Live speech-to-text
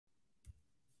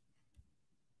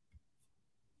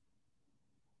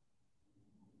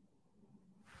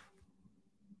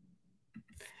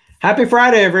Happy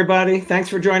Friday, everybody. Thanks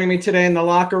for joining me today in the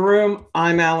Locher Room.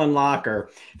 I'm Alan Locher.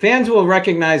 Fans will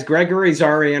recognize Gregory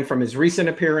Zarian from his recent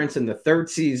appearance in the third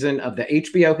season of the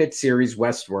HBO hit series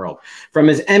Westworld, from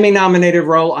his Emmy-nominated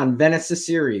role on Venice the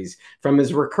Series, from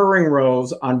his recurring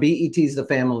roles on BET's The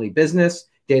Family Business,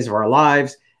 Days of Our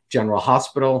Lives, General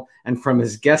Hospital, and from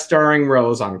his guest starring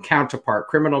roles on Counterpart,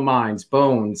 Criminal Minds,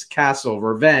 Bones, Castle,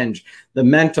 Revenge, The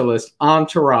Mentalist,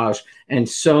 Entourage, and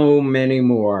so many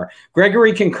more.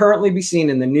 Gregory can currently be seen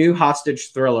in the new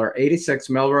hostage thriller 86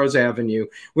 Melrose Avenue,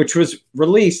 which was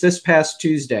released this past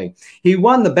Tuesday. He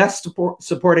won the Best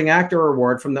Supporting Actor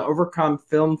Award from the Overcome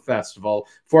Film Festival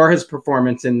for his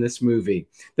performance in this movie.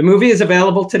 The movie is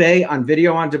available today on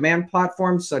video-on-demand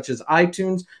platforms such as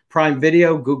iTunes, Prime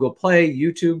Video, Google Play,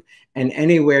 YouTube, and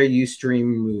anywhere you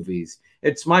stream movies.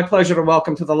 It's my pleasure to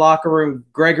welcome to the Locher Room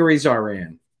Gregory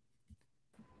Zarian.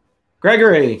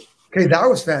 Gregory. Okay, that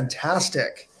was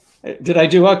fantastic. Did I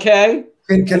do okay?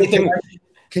 Can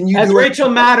you as do Rachel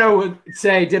Maddow would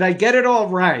say, did I get it all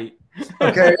right?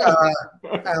 Okay,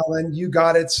 Alan, you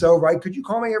got it so right. Could you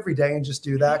call me every day and just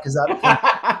do that? Because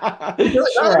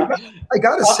Sure. I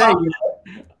gotta say,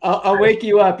 I'll wake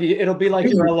you up. It'll be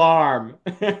like your alarm.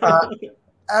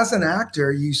 As an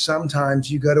actor,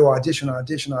 sometimes you go to audition,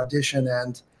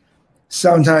 and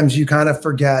sometimes you kind of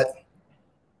forget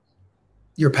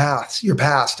your past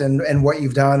and what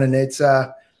you've done. And it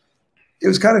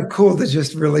was kind of cool to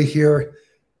just really hear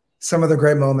some of the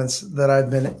great moments that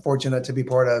I've been fortunate to be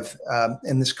part of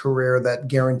in this career that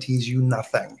guarantees you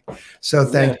nothing. So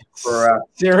thank you for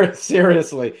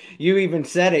seriously. You even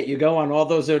said it. You go on all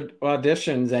those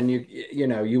auditions and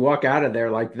you walk out of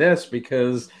there like this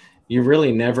because you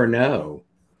really never know.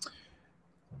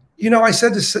 I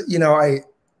said to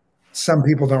some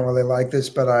people don't really like this,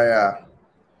 but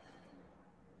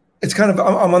it's kind of,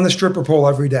 I'm on the stripper pole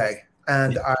every day.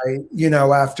 And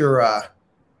after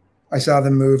I saw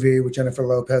the movie with Jennifer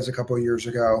Lopez a couple of years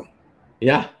ago.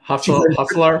 Yeah.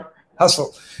 Hustler.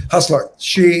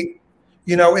 She,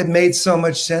 it made so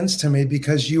much sense to me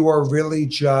because you are really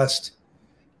just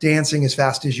dancing as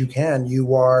fast as you can.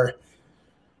 You are,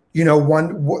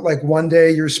 one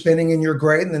day you're spinning and you're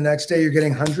great. And the next day you're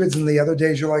getting hundreds. And the other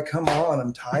days you're like, come on,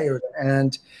 I'm tired.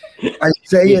 And I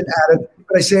say it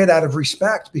out of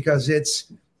respect because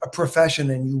it's a profession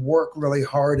and you work really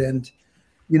hard. And,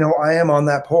 I am on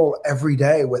that pole every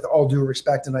day with all due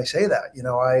respect. And I say that,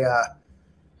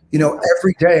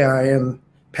 every day I am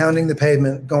pounding the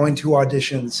pavement, going to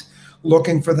auditions,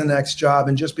 looking for the next job.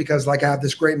 And just because I have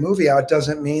this great movie out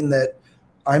doesn't mean that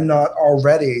I'm not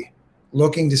already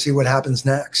looking to see what happens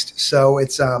next. So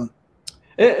it's a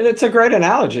great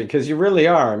analogy because you really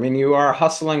are. I mean, you are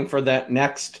hustling for that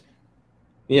next,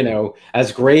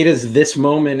 as great as this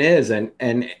moment is,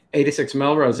 and 86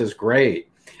 Melrose is great.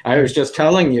 I was just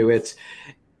telling you, it's,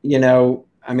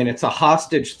 it's a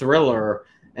hostage thriller,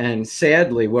 and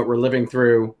sadly, what we're living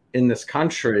through in this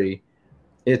country,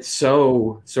 it's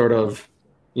so sort of,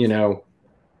 the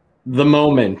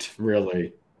moment,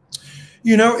 really.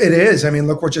 It is. I mean,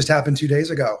 look what just happened 2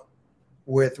 days ago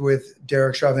with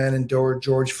Derek Chauvin and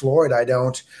George Floyd.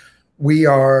 We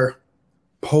are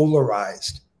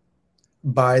polarized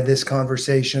by this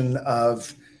conversation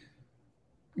of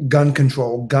gun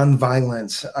control, gun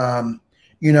violence. What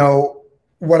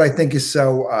I think is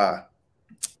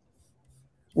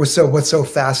what's so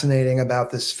fascinating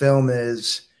about this film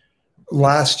is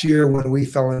last year when we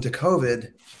fell into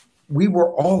COVID, we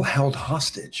were all held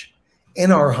hostage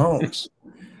in our homes.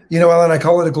 Ellen, I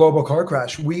call it a global car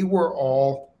crash. We were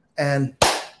all, and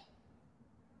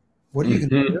what are you going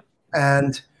to do?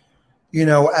 And,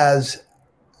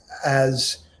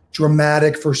 as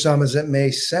dramatic for some as it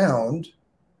may sound,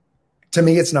 to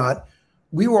me, it's not.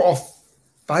 We were all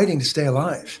fighting to stay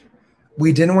alive.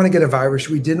 We didn't want to get a virus.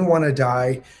 We didn't want to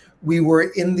die. We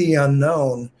were in the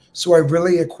unknown. So I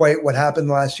really equate what happened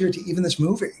last year to even this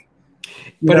movie.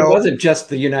 But it wasn't just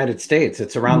the United States.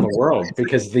 It's around the world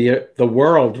because the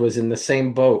world was in the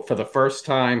same boat for the first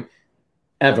time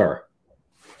ever.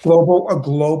 A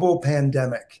global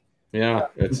pandemic. Yeah,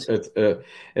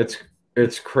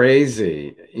 it's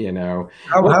crazy,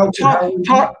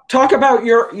 Talk about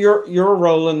your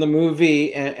role in the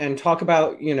movie and talk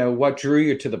about, what drew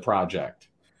you to the project.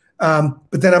 But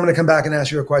then I'm going to come back and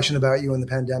ask you a question about you in the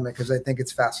pandemic because I think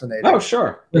it's fascinating. Oh,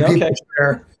 sure. Yeah, okay.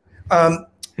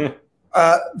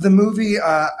 The movie,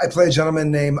 I play a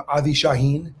gentleman named Avi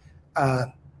Shaheen.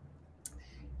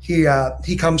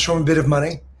 He comes from a bit of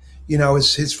money.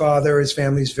 His father, his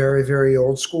family's very, very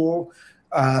old school.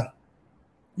 I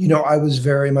was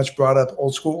very much brought up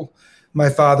old school. My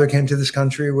father came to this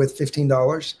country with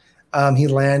 $15 He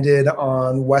landed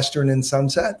on Western and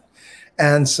Sunset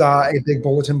and saw a big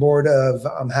bulletin board of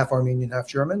half Armenian, half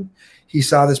German. He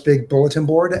saw this big bulletin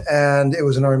board, and it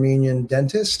was an Armenian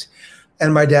dentist.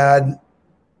 And my dad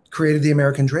created the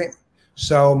American dream.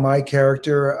 So my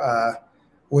character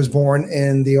was born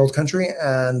in the old country,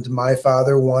 and my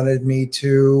father wanted me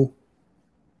to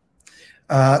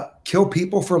kill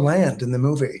people for land in the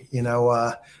movie. You know,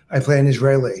 I play an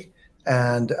Israeli,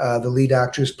 and the lead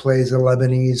actress plays a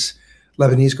Lebanese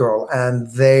girl, and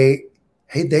they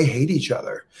hate each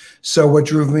other. So what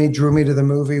drew me to the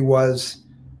movie were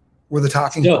the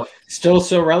talking points. Still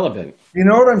so relevant. You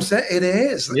know what I'm saying? It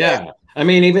is. Yeah. I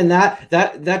mean, even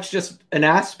that's just an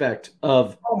aspect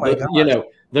of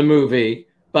the movie,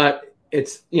 but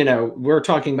it's, we're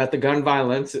talking about the gun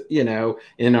violence,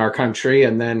 in our country,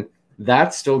 and then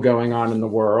that's still going on in the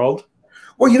world.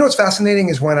 Well, what's fascinating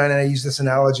is when I use this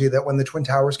analogy that when the Twin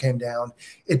Towers came down,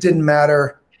 it didn't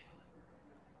matter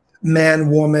man,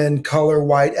 woman, color,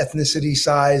 white, ethnicity,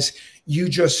 size. You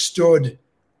just stood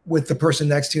with the person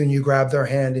next to you and you grabbed their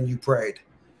hand and you prayed.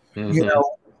 Mm-hmm.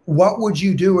 What would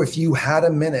you do if you had a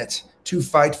minute to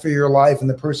fight for your life and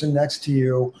the person next to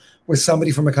you was somebody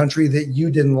from a country that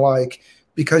you didn't like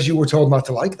because you were told not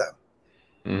to like them?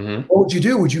 Mm-hmm. What would you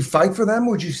do? Would you fight for them?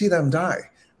 Or would you see them die?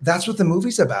 That's what the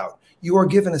movie's about. You are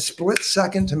given a split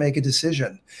second to make a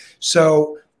decision.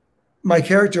 So my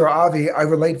character, Avi, I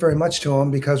relate very much to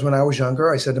him because when I was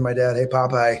younger, I said to my dad, "Hey,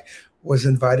 Pop, I was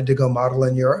invited to go model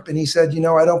in Europe." And he said,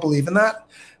 "I don't believe in that.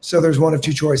 So there's one of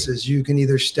two choices. You can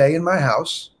either stay in my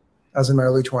house," I was in my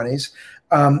early 20s,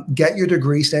 "get your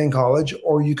degree, stay in college,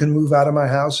 or you can move out of my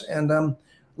house and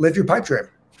live your pipe dream."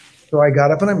 So I got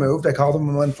up and I moved. I called him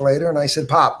a month later and I said,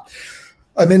 "Pop,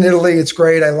 I'm in Italy. It's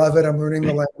great. I love it. I'm learning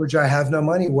the language. I have no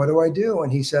money. What do I do?"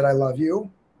 And he said, "I love you.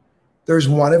 There's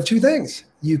one of two things.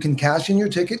 You can cash in your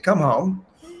ticket, come home,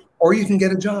 or you can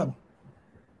get a job."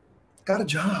 Got a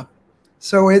job.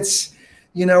 So it's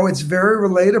very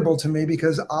relatable to me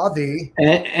because Avi.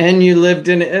 And you lived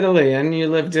in Italy, and you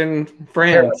lived in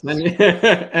France,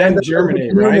 and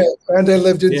Germany, right? And I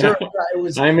lived in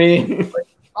Germany.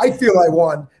 I feel I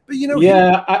won. But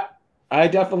yeah, I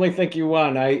definitely think you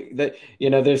won.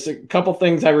 There's a couple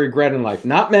things I regret in life.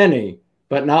 Not many,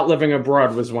 but not living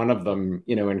abroad was one of them,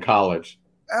 in college.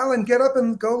 Alan, get up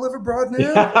and go live abroad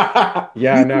now.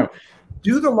 Yeah, I know.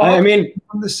 Do the law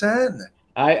from the Seine.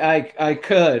 I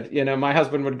could, my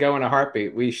husband would go in a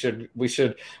heartbeat.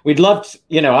 We'd love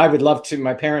to, I would love to.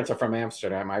 My parents are from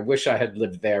Amsterdam. I wish I had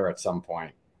lived there at some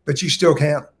point. But you still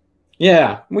can't.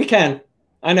 Yeah, we can.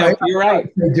 I know. You're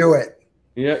right. Do it.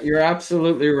 Yeah, you're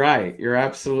absolutely right. You're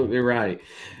absolutely right.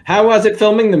 How was it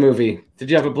filming the movie? Did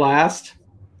you have a blast?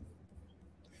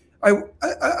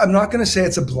 I'm not going to say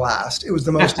it's a blast. It was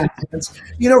the most intense.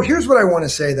 Here's what I want to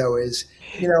say, though, is,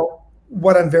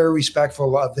 what I'm very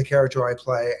respectful of the character I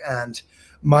play and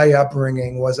my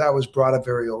upbringing was I was brought up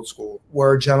very old school,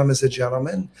 where a gentleman is a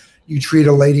gentleman. You treat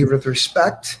a lady with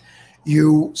respect.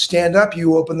 You stand up,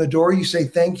 you open the door, you say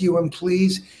thank you and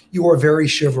please. You are very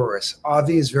chivalrous.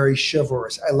 Avi is very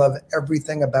chivalrous. I love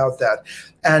everything about that.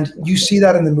 And you see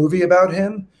that in the movie about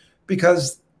him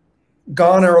because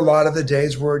gone are a lot of the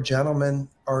days where gentlemen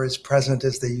are as present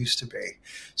as they used to be.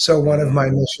 So one of my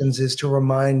missions is to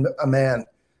remind a man,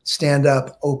 stand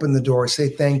up, open the door, say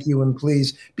thank you and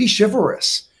please, be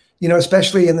chivalrous.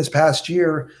 Especially in this past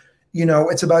year,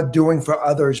 it's about doing for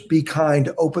others, be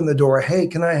kind, open the door. Hey,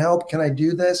 can I help? Can I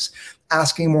do this?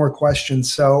 Asking more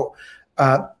questions. So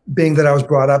being that I was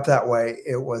brought up that way,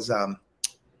 it was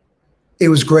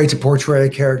great to portray a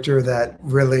character that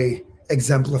really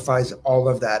exemplifies all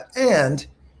of that. And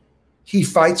he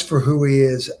fights for who he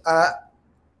is.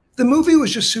 The movie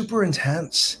was just super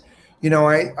intense.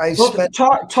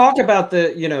 Talk about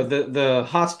the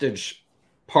hostage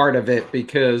part of it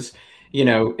because,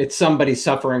 it's somebody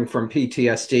suffering from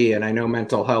PTSD. And I know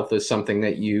mental health is something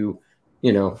that you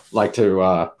like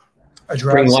to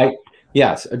bring light.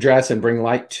 Yes. Address and bring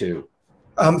light to.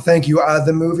 Thank you.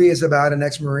 The movie is about an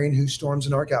ex-Marine who storms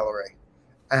an art gallery.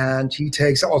 And he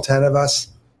takes all 10 of us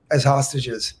as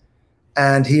hostages.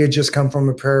 And he had just come from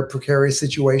a precarious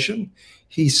situation.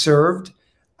 He served,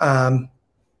 and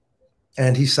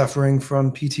he's suffering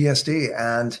from PTSD.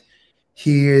 And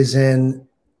he is in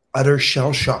utter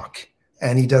shell shock.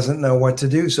 And he doesn't know what to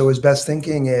do. So his best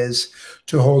thinking is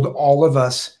to hold all of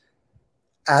us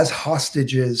as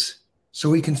hostages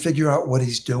so he can figure out what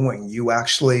he's doing.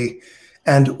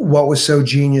 And what was so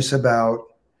genius about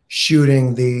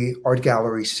shooting the art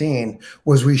gallery scene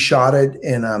was we shot it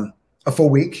in a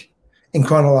full week in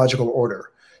chronological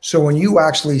order. So when you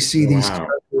actually see these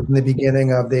characters in the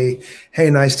beginning of the,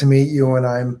 hey, nice to meet you, and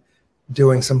I'm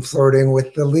doing some flirting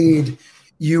with the lead,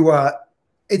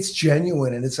 it's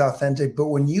genuine and it's authentic. But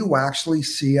when you actually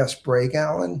see us break,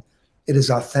 Alan, it is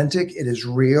authentic, it is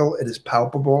real, it is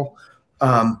palpable.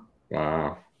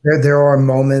 Wow. There are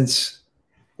moments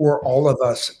where all of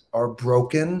us are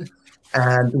broken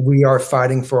and we are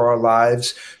fighting for our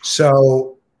lives.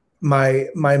 So my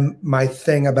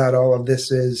thing about all of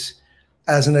this is,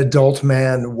 as an adult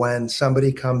man, when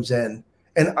somebody comes in,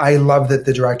 and I love that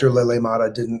the director Lily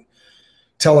Mata didn't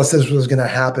tell us this was going to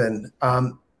happen.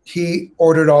 He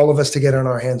ordered all of us to get on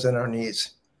our hands and our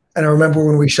knees. And I remember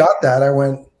when we shot that, I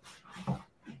went,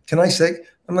 can I say,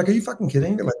 I'm like, are you fucking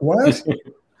kidding me? Like, what?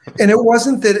 And it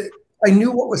wasn't that I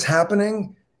knew what was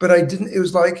happening, but I didn't, it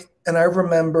was like, and I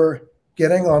remember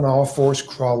getting on all fours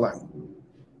crawling.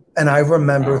 And I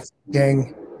remember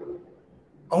thinking,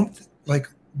 oh, like,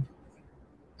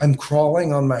 I'm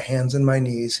crawling on my hands and my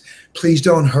knees. Please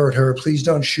don't hurt her. Please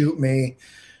don't shoot me.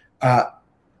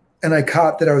 And I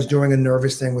caught that I was doing a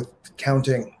nervous thing with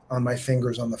counting on my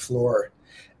fingers on the floor.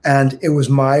 And it was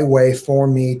my way for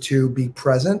me to be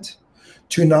present,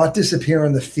 to not disappear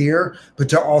in the fear, but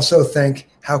to also think,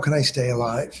 how can I stay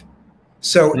alive?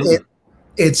 So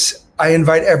I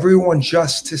invite everyone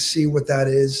just to see what that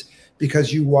is,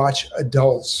 because you watch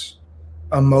adults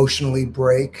emotionally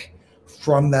break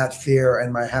from that fear.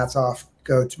 And my hats off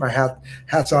to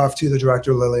the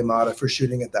director Lily Mata for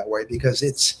shooting it that way, because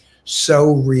it's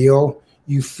so real.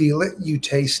 You feel it, you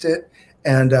taste it.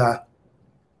 And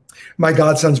my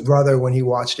godson's brother, when he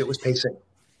watched it, was pacing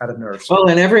out of nerves. Well,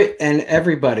 and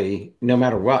everybody, no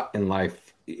matter what in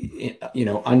life,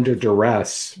 under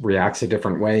duress reacts a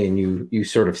different way, and you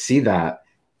sort of see that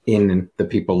in the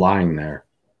people lying there.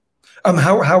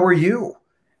 How are you?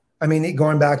 I mean,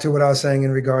 going back to what I was saying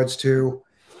in regards to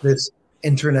this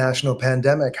international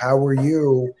pandemic, how were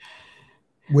you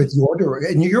with your,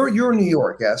 and you're in New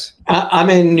York, yes? I'm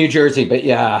in New Jersey, but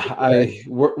yeah, I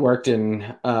worked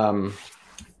in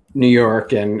New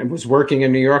York and was working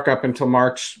in New York up until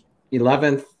March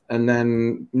 11th. And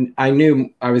then I knew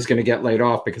I was going to get laid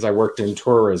off because I worked in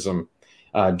tourism,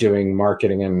 doing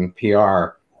marketing and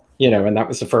PR, and that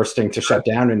was the first thing to shut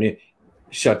down in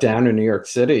New York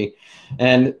City.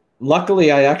 And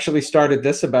luckily, I actually started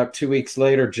this about 2 weeks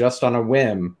later, just on a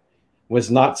whim. Was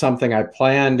not something I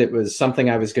planned. It was something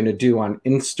I was going to do on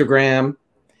Instagram.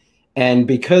 And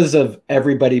because of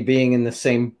everybody being in the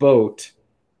same boat,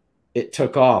 it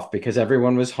took off because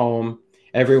everyone was home.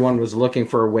 Everyone was looking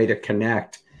for a way to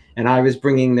connect. And I was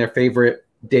bringing their favorite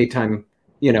daytime,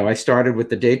 I started with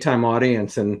the daytime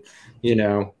audience, and,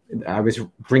 I was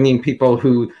bringing people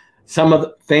who some of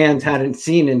the fans hadn't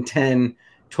seen in 10,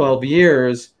 12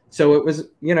 years. So it was,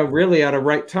 really at a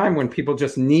right time when people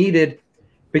just needed,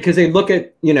 because they look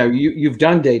at, you've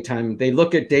done daytime. They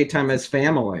look at daytime as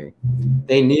family.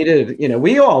 They needed,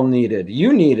 we all needed,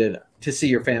 you needed to see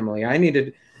your family. I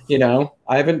needed,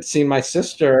 I haven't seen my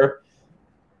sister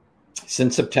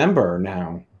since September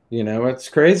now. It's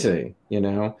crazy,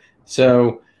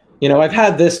 So, I've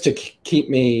had this to keep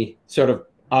me sort of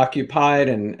occupied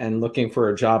and looking for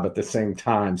a job at the same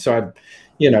time. So I've,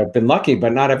 been lucky,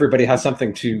 but not everybody has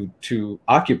something to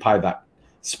occupy that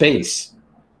space.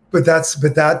 But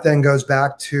that then goes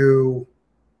back to,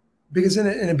 because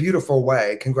in a beautiful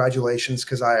way, congratulations,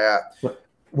 because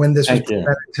when this was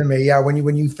presented to me,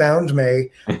 when you found me,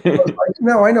 I was like,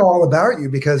 no, I know all about you,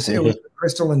 because it was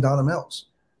Crystal and Donna Mills.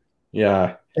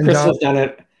 Yeah, and Crystal's done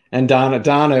it, and Donna.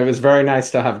 It was very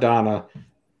nice to have Donna.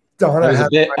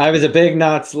 I was a big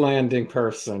Knots Landing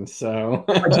person, so.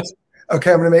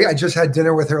 I just had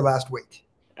dinner with her last week.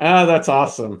 Oh, that's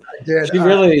awesome. I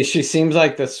did. She seems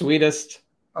like the sweetest.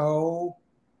 Oh,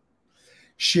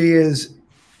 she is,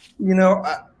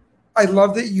 I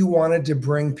love that you wanted to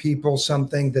bring people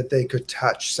something that they could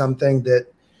touch, something that,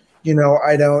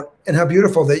 I don't, and how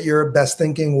beautiful that your best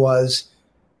thinking was,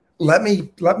 let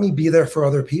me be there for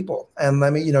other people. And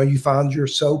let me, you found your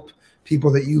soap people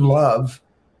that you love.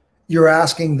 You're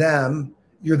asking them,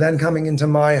 you're then coming into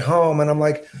my home. And I'm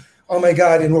like, oh my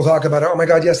God. And we'll talk about it. Oh my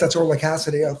God. Yes, that's Orla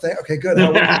Cassidy. I'll think, okay, good.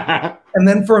 And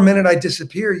then for a minute I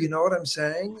disappear. You know what I'm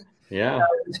saying? Yeah.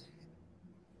 And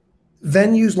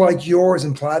venues like yours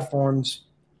and platforms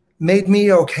made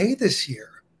me okay this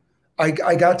year.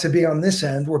 I got to be on this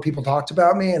end where people talked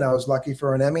about me, and I was lucky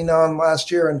for an Emmy nom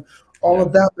last year and all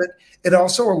of that. But it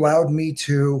also allowed me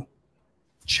to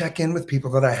check in with people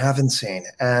that I haven't seen.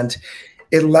 And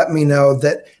it let me know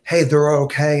that, hey, they're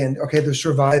okay, and okay, they're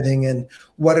surviving, and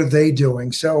what are they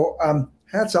doing? So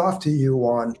hats off to you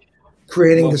on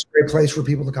creating this great place for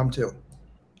people to come to.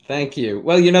 Thank you.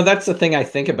 Well, that's the thing I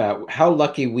think about, how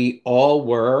lucky we all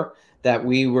were that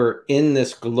we were in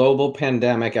this global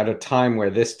pandemic at a time where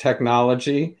this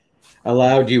technology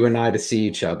allowed you and I to see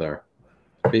each other.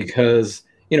 Because,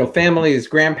 you know, families,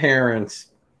 grandparents,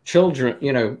 children,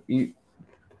 you know,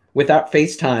 without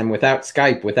FaceTime, without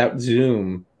Skype, without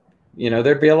Zoom, you know,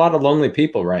 there'd be a lot of lonely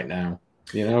people right now.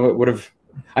 You know, it would have,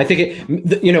 I think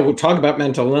it, you know, we'll talk about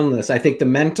mental illness. I think the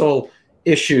mental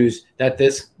issues that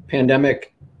this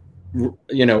pandemic,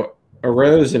 you know,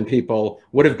 arose in people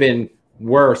would have been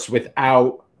worse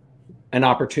without an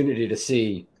opportunity to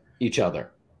see each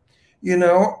other. You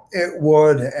know, it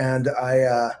would. And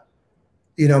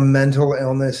you know, mental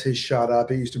illness has shot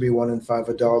up. It used to be 1 in 5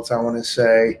 adults. I want to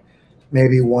say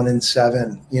maybe 1 in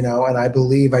 7, you know, and I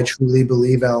truly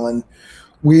believe, Ellen,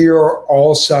 we are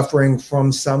all suffering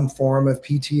from some form of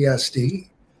PTSD.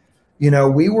 You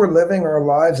know, we were living our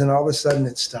lives and all of a sudden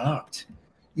it stopped.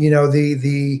 You know,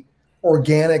 the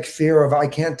organic fear of, I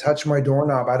can't touch my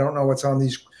doorknob. I don't know what's on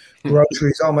these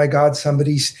groceries. Oh my God,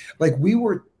 somebody's like, we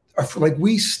avoid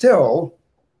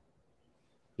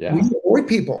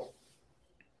people.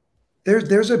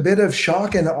 There's a bit of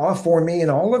shock and awe for me in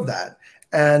all of that.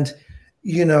 And,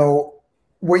 you know,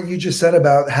 what you just said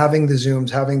about having the Zooms,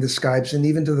 having the Skypes, and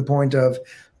even to the point of,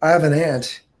 I have an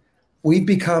aunt, we've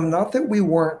become, not that we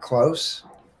weren't close,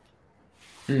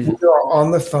 we are on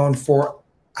the phone for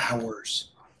hours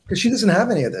because she doesn't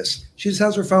have any of this. She just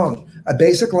has her phone, a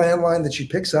basic landline that she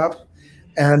picks up,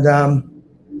 and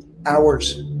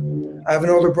hours. I have an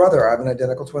older brother. I have an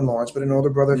identical twin, Lawrence, but an older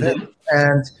brother than him.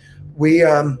 And we,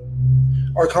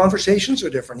 our conversations are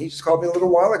different. He just called me a little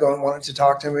while ago and wanted to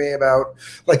talk to me about,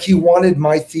 like, he wanted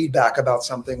my feedback about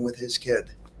something with his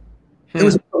kid. It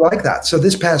was like that. So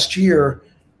this past year,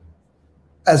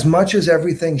 as much as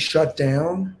everything shut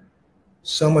down,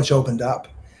 so much opened up.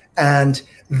 And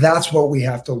that's what we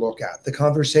have to look at. The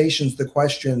conversations, the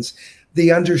questions,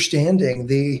 the understanding,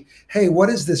 the, hey, what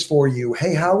is this for you?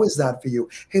 Hey, how is that for you?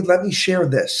 Hey, let me share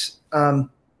this.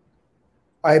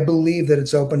 I believe that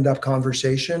it's opened up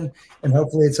conversation, and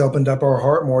hopefully it's opened up our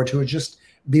heart more to just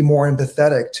be more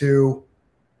empathetic to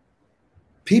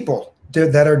people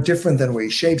that are different than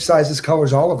we, shape, sizes,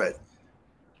 colors, all of it.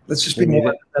 Let's just be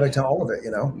more empathetic to all of it,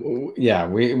 you know? Yeah,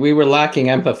 we were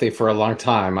lacking empathy for a long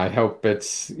time. I hope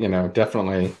it's, you know,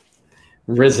 definitely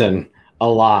risen a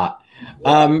lot.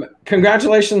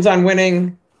 Congratulations on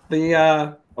winning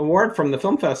the award from the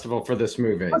film festival for this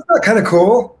movie. That's not kind of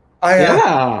cool.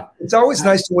 Yeah. It's always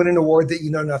nice to win an award that you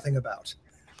know nothing about.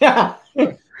 Yeah,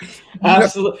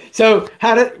 absolutely. So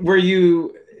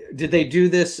did they do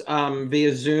this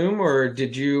via Zoom, or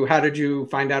how did you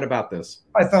find out about this?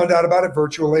 I found out about it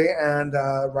virtually, and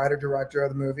writer-director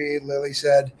of the movie, Lily,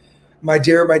 said, my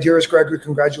dearest Gregory,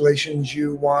 congratulations.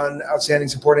 You won Outstanding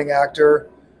Supporting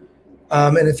Actor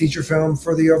in a feature film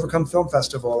for the Overcome Film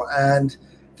Festival. And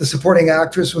the supporting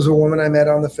actress was a woman I met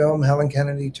on the film, Helen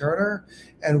Kennedy Turner,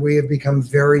 and we have become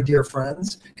very dear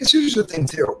friends. Because here's the thing,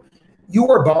 too. You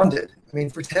are bonded. I mean,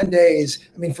 for 10 days,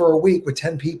 for a week with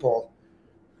 10 people,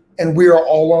 and we are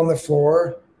all on the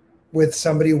floor with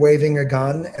somebody waving a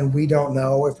gun, and we don't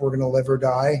know if we're going to live or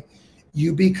die.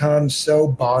 You become so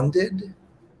bonded,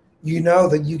 you know,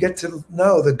 that you get to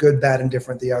know the good, bad, and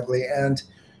different, the ugly. And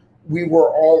we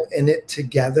were all in it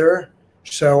together.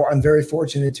 So I'm very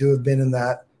fortunate to have been in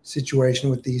that situation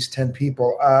with these 10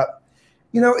 people.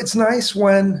 You know, it's nice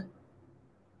when,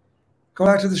 go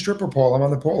back to the stripper pole. I'm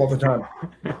on the pole all the time.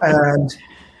 And,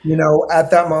 you know, at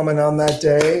that moment on that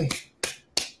day,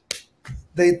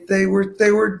 they were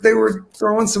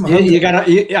throwing some.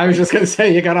 I was just gonna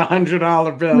say, you got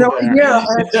 $100 bill. No,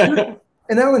 yeah.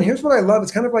 And Ellen, here's what I love.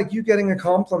 It's kind of like you getting a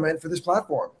compliment for this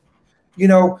platform. You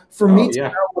know, for me to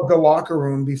know the Locher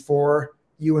Room before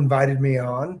you invited me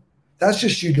on, that's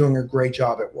just you doing a great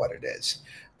job at what it is.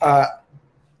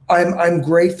 I'm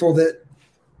grateful that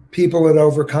people had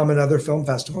Overcome and other film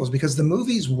festivals, because the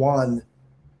movie's won.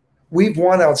 We've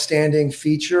won Outstanding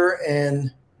Feature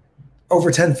in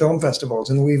over 10 film festivals,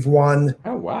 and we've won.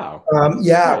 Oh, wow.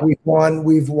 We've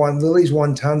won. Lily's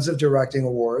won tons of directing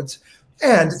awards.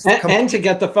 And to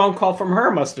get the phone call from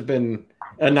her must have been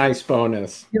a nice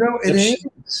bonus. You know, it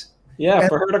is. Yeah, and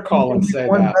for her to call and say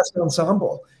won that. Best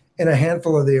Ensemble in a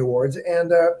handful of the awards.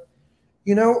 And,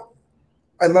 you know,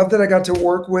 I love that I got to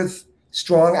work with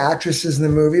strong actresses in the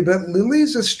movie, but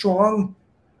Lily's a strong,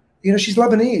 you know, she's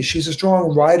Lebanese. She's a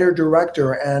strong writer,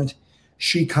 director, and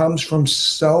she comes from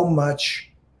so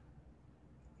much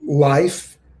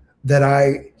life that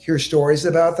I hear stories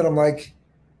about that I'm like,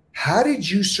 how did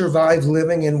you survive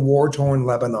living in war-torn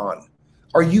Lebanon?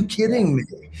 Are you kidding me?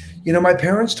 You know, my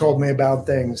parents told me about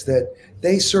things that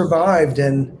they survived,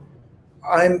 and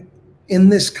I'm in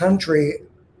this country.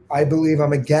 I believe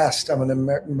I'm a guest.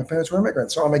 My parents were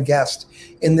immigrants, so I'm a guest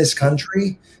in this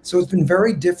country. So it's been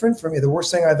very different for me. The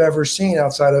worst thing I've ever seen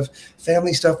outside of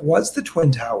family stuff was the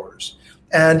Twin Towers.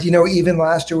 And, even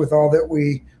last year with all that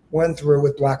we went through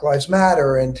with Black Lives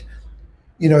Matter and,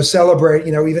 celebrate,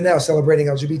 even now celebrating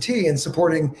LGBT and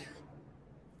supporting,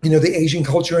 the Asian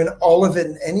culture and all of it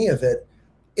and any of it,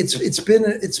 it's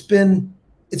been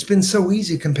so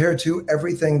easy compared to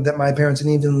everything that my parents and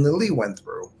even Lily went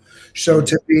through. So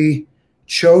to be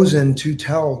chosen to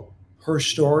tell her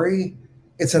story,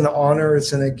 it's an honor,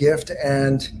 it's a gift,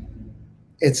 and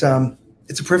it's a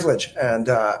privilege. And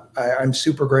I'm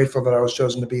super grateful that I was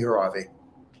chosen to be her Avi.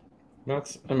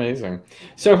 That's amazing.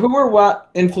 So who or what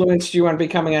influenced you on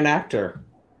becoming an actor?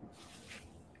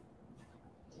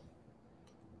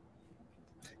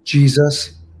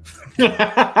 Jesus.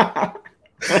 I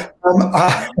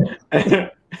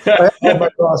have my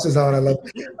glasses on. I love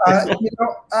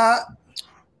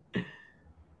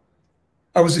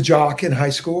I was a jock in high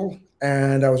school,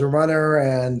 and I was a runner,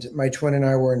 and my twin and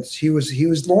I were in,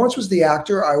 Lawrence was the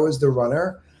actor, I was the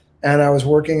runner, and I was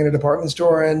working in a department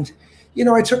store, and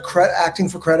I took acting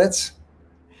for credits.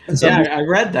 And I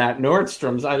read that,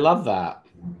 Nordstrom's. I love that.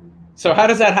 So how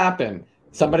does that happen?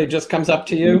 Somebody just comes up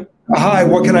to you? Hi,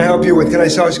 what can I help you with? Can I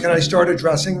start a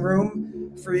dressing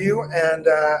room for you? And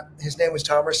his name was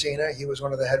Tom Racina. He was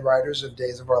one of the head writers of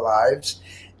Days of Our Lives.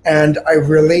 And I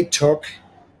really took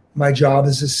my job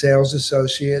as a sales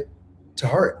associate to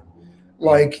heart.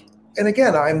 And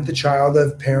again, I'm the child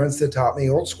of parents that taught me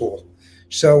old school.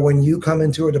 So when you come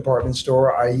into a department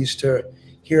store, I used to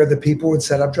hear that people would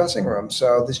set up dressing rooms.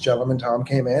 So this gentleman, Tom,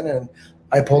 came in and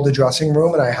I pulled the dressing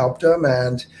room and I helped him.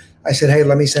 And I said, hey,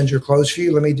 let me send your clothes for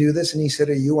you. Let me do this. And he said,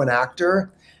 are you an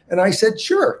actor? And I said,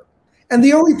 sure. And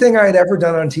the only thing I had ever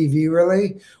done on TV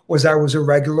really was I was a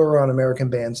regular on American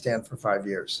Bandstand for 5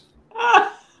 years.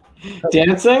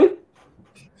 Dancing?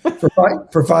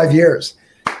 For 5 years.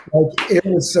 It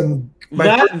was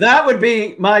that would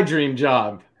be my dream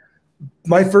job.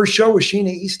 My first show was Sheena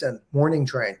Easton, Morning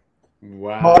Train.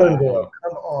 Wow. Modern Girl,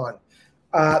 come on.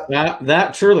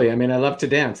 That truly, I mean, I love to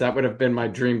dance. That would have been my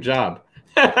dream job.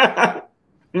 He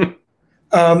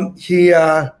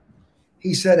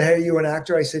said, hey, are you an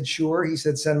actor? I said, sure. He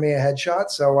said, send me a headshot.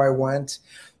 So I went,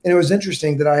 and it was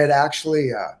interesting that I had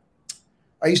actually,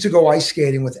 I used to go ice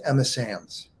skating with Emma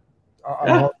Sands,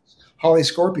 Holly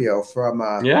Scorpio from,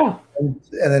 and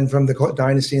then from the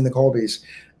Dynasty and the Colbys.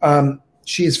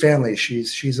 She is family.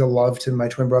 She's a love to my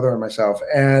twin brother and myself.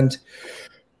 And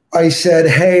I said,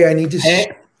 hey, I need to.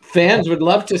 Fans would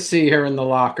love to see her in the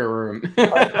locker room.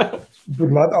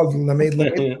 Would love. Let me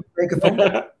make a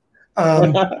phone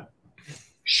call.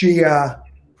 She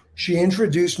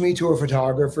introduced me to a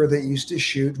photographer that used to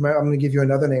shoot. I'm going to give you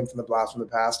another name from the blast from the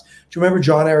past. Do you remember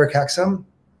John Eric Hexum?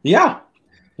 Yeah.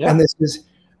 And this is.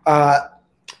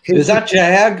 Is that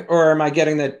Jag, or am I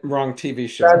getting the wrong TV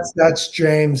show? That's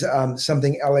James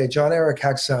something LA. John Eric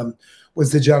Hexum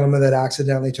was the gentleman that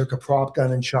accidentally took a prop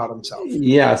gun and shot himself.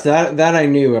 Yes, that I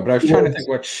knew, but I was trying to think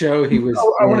what show he was.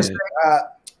 I want to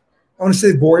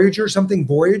say Voyager, something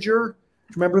Voyager.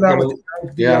 Remember that?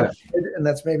 Yeah, and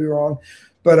that's maybe wrong,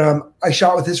 but I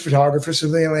shot with his photographer, so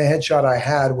the only headshot I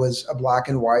had was a black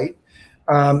and white.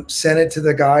 Sent it to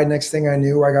the guy. Next thing I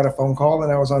knew, I got a phone call,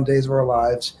 and I was on Days of Our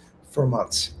Lives for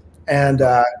months. And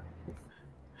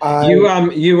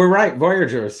you were right,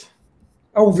 Voyagers.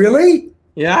 Oh, really?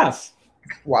 Yes.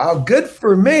 Wow, good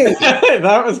for me.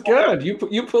 That was good.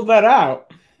 You pulled that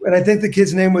out. And I think the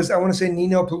kid's name was, I want to say,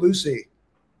 Nino Pelusi.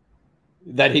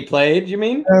 That he played, you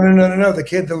mean? No.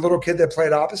 The little kid that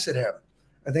played opposite him.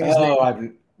 I think his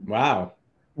name. Wow.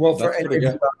 Well, for anybody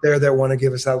out there that want to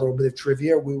give us that little bit of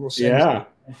trivia, we will send you.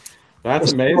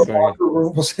 That's amazing.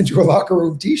 We'll send you a locker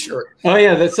room T-shirt. Oh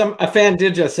yeah, a fan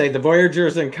did just say the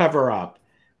Voyagers and Cover Up.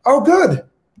 Oh, good.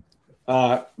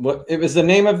 It was the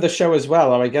name of the show as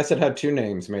well. Oh, I guess it had two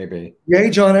names, maybe.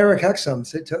 Yay, John Eric Hexum.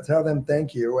 Tell them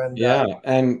thank you. And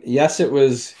and yes, it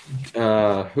was.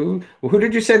 Who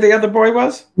did you say the other boy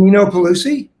was? Nino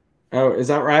Pelusi. Oh, is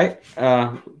that right?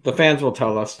 The fans will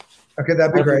tell us. Okay,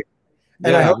 that'd be great.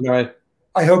 And I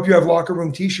hope you have locker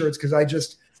room T-shirts, because I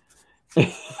just.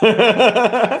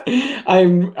 I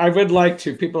would like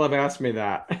to. People have asked me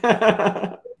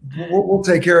that. We'll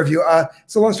take care of you.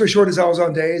 So long story short is I was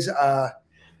on Days. I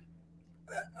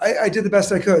did the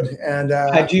best I could. And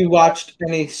had you watched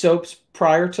any soaps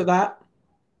prior to that?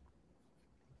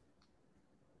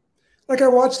 Like I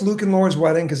watched Luke and Laura's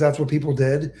Wedding because that's what people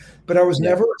did, but I was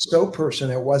never a soap person.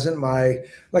 It wasn't my,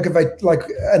 like if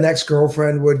an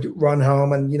ex-girlfriend would run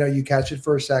home and you catch it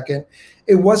for a second.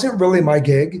 It wasn't really my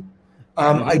gig.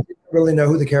 I did really know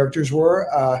who the characters were.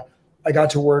 I got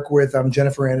to work with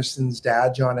Jennifer Aniston's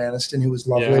dad, John Aniston, who was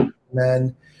lovely. Yeah. And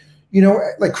then, you know,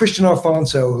 like Christian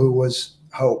Alfonso, who was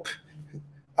Hope.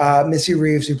 Missy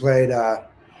Reeves, who played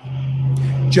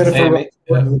Jennifer.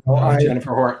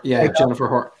 Jennifer Hort. Yeah, Jennifer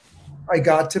Hort. I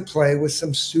got to play with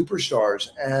some superstars,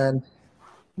 and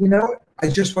you know, I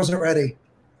just wasn't ready,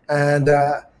 and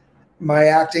my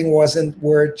acting wasn't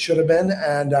where it should have been,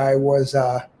 and I was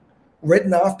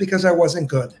written off because I wasn't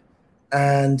good,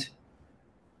 and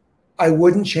I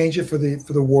wouldn't change it for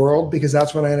the world, because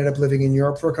that's when I ended up living in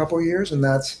Europe for a couple of years, and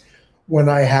that's when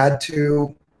I had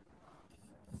to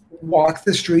walk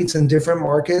the streets in different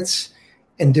markets,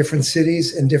 in different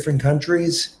cities, in different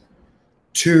countries,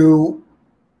 to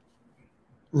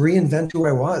reinvent who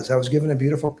I was. I was given a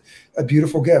beautiful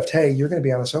gift. Hey, you're going to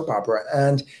be on a soap opera.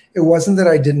 And it wasn't that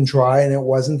I didn't try, and it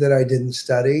wasn't that I didn't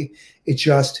study. It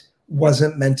just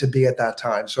wasn't meant to be at that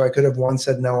time. So I could have once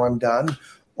said, no, I'm done.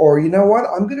 Or, you know what?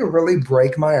 I'm going to really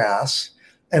break my ass,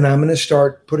 and I'm going to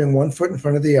start putting one foot in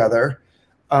front of the other.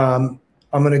 I'm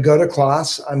going to go to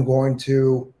class. I'm going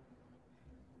to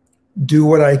do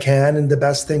what I can. And the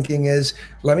best thinking is,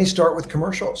 let me start with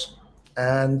commercials.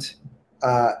 And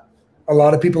a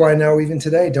lot of people I know even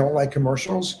today don't like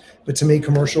commercials, but to me,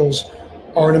 commercials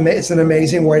are it's an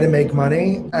amazing way to make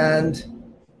money. And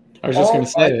I was just going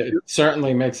to say, it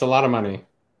certainly makes a lot of money.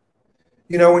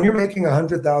 You know, when you're making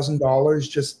 $100,000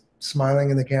 just smiling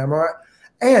in the camera,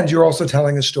 and you're also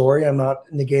telling a story, I'm not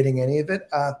negating any of it.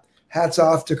 Hats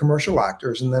off to commercial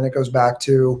actors. And then it goes back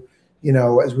to, you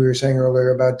know, as we were saying earlier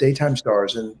about daytime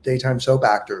stars and daytime soap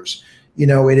actors. You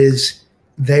know,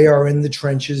 they are in the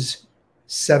trenches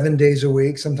 7 days a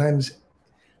week, sometimes,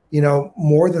 you know,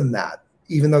 more than that,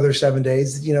 even though they're 7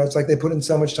 days. You know, it's like they put in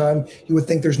so much time. You would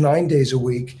think there's 9 days a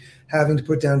week, having to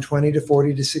put down 20 to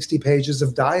 40 to 60 pages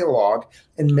of dialogue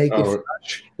and make it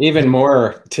fresh. Even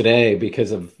more today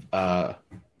because of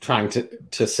trying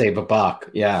to save a buck.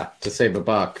 Yeah, to save a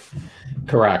buck.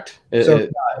 Correct.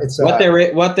 It's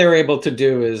what they're able to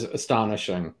do is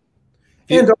astonishing.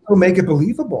 And also make it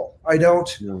believable.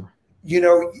 You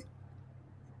know,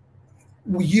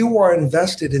 you are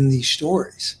invested in these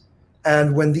stories.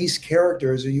 And when these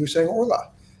characters, you were saying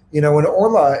Orla, you know, when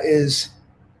Orla is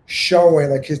showing,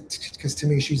 like, because to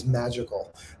me, she's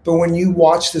magical. But when you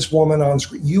watch this woman on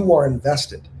screen, you are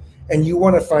invested. And you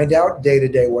want to find out day to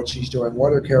day what she's doing,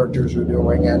 what her characters are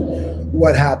doing, and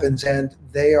what happens. And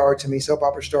they are, to me, soap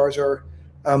opera stars are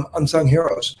unsung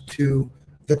heroes to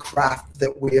the craft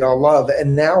that we all love.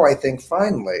 And now I think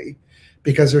finally,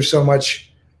 because there's so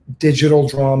much digital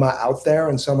drama out there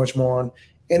and so much more on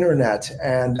internet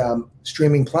and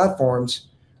streaming platforms,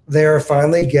 they're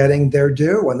finally getting their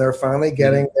due, and they're finally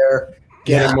getting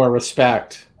getting more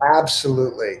respect.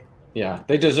 Absolutely. Yeah,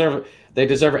 they deserve it. They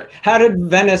deserve it. How did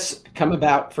Venice come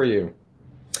about for you?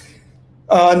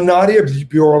 Nadia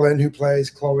Bjorlin, who plays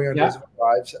Chloe on Days of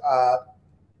Our Lives,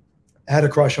 had a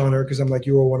crush on her because I'm like,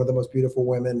 you are one of the most beautiful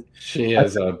women. She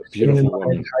is a beautiful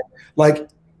woman. Like,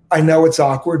 I know it's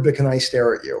awkward, but can I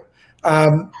stare at you?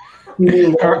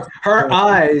 Her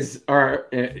eyes are,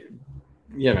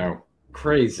 you know,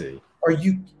 crazy. Are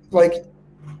you like?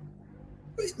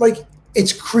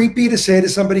 It's creepy to say to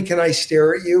somebody, can I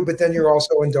stare at you? But then you're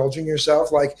also indulging yourself.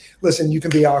 Like, listen, you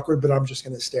can be awkward, but I'm just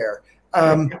going to stare.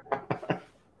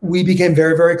 We became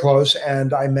very, very close,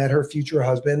 and I met her future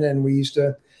husband, and we used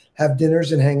to have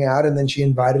dinners and hang out. And then she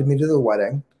invited me to the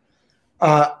wedding.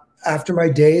 After my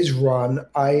day's run,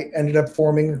 I ended up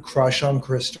forming a crush on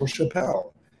Crystal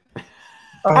Chappelle.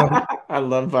 I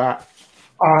love that.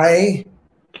 I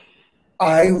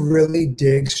really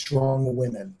dig strong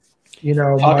women. You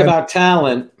know, talk about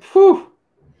talent. Whew.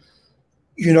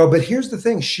 You know, but here's the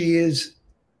thing. She's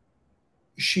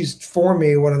for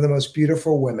me one of the most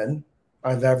beautiful women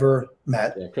I've ever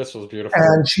met. Yeah, Crystal's beautiful.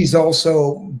 And she's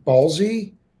also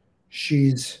ballsy.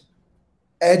 She's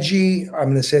edgy.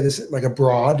 I'm going to say this like a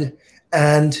broad.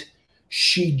 And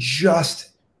she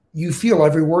just, you feel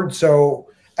every word. So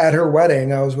at her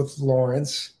wedding, I was with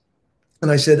Lawrence, and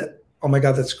I said, oh my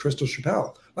God, that's Crystal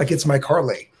Chappelle. Like, it's my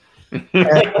Carly.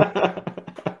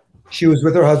 She was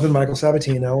with her husband, Michael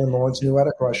Sabatino, and Lawrence knew I had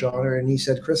a crush on her, and he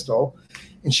said, Crystal.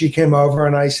 And she came over,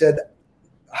 and I said,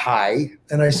 hi.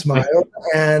 And I smiled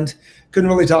and couldn't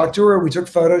really talk to her. We took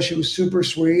photos. She was super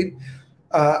sweet.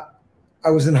 I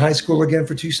was in high school again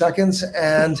for 2 seconds,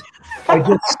 and I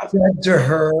just said to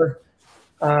her,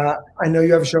 I know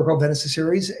you have a show called Venice the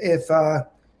Series. If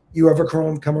you ever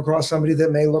come across somebody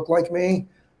that may look like me,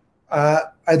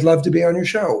 I'd love to be on your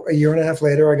show. A year and a half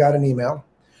later, I got an email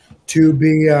to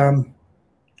be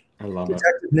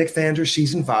Detective Nick Fander's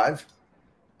season 5.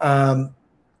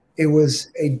 it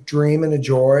was a dream and a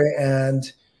joy.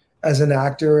 And as an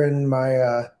actor in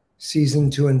my season,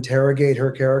 to interrogate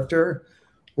her character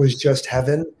was just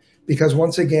heaven, because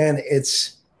once again,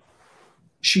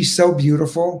 she's so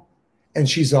beautiful and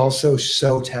she's also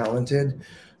so talented.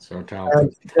 So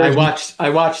talented. I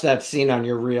watched that scene on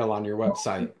your reel on your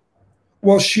website.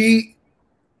 Well,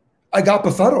 I got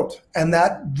befuddled, and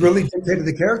that really dictated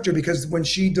the character, because when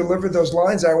she delivered those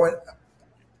lines, I went,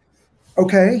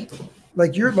 okay,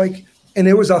 like you're like, and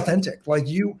it was authentic. Like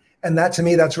you, and that to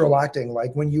me, that's real acting.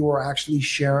 Like when you were actually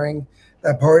sharing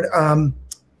that part.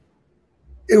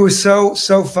 It was so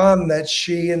fun that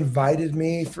she invited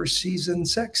me for season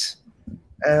 6,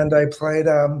 and I played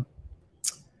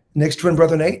Nick's twin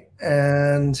brother Nate,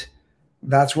 and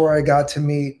that's where I got to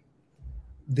meet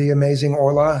the amazing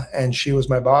Orla, and she was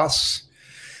my boss,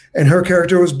 and her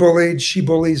character was bullied. She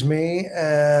bullies me,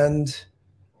 and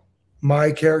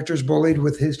my character's bullied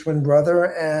with his twin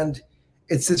brother, and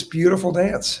it's this beautiful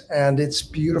dance, and it's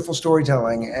beautiful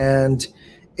storytelling, and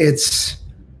it's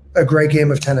a great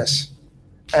game of tennis.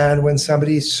 And when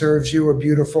somebody serves you a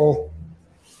beautiful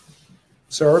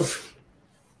serve,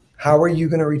 how are you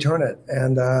going to return it?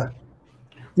 And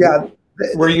yeah.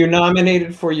 Were you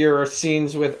nominated for your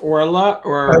scenes with Orla,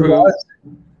 or I was?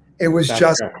 It was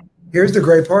just, here's the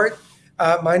great part.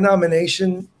 My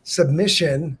nomination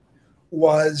submission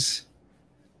was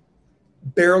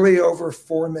barely over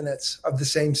 4 minutes of the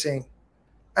same scene.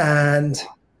 And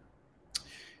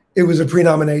it was a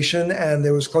pre-nomination, and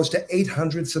there was close to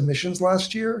 800 submissions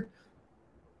last year.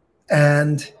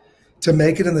 And to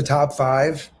make it in the top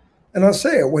 5, and I'll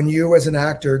say it, when you as an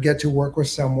actor get to work with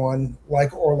someone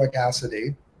like Orla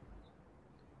Cassidy,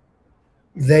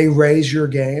 they raise your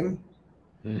game,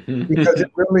 because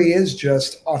it really is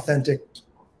just authentic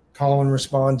call and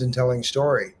respond and telling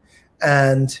story.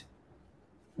 And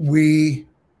we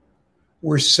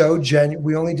were so genuine.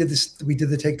 We only did this, we did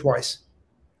the take twice.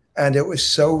 And it was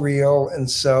so real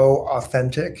and so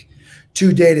authentic.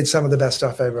 To date, it's some of the best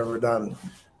stuff I've ever done.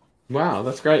 Wow,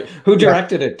 that's great. Who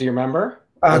directed it? Do you remember?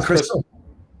 Crystal.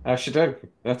 She did.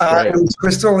 That's great. It was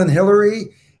Crystal and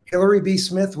Hillary. Hillary B.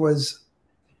 Smith was,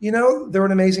 they're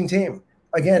an amazing team.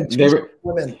 Again, two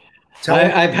women.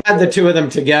 I've had the two of them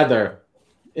together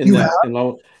here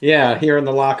in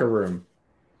the locker room.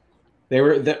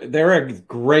 They're a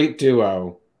great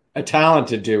duo, a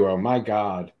talented duo. My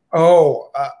God.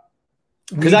 Oh,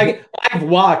 because I've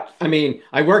watched. I mean,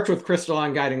 I worked with Crystal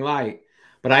on Guiding Light,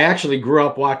 but I actually grew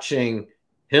up watching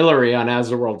Hillary on As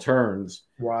the World Turns.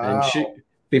 Wow. And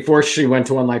before she went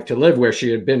to One Life to Live, where she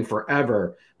had been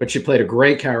forever, but she played a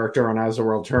great character on As the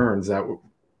World Turns.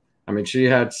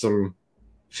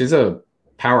 She's a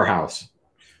powerhouse.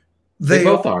 They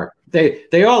both are.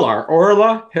 They all are.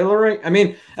 Orla, Hillary. I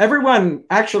mean, everyone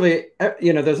actually,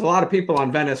 there's a lot of people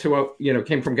on Venice who,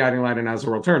 came from Guiding Light and As the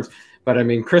World Turns. But I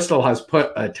mean, Crystal has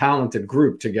put a talented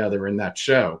group together in that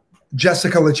show.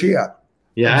 Jessica Lucia.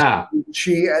 Yeah.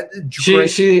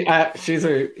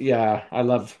 I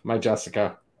love my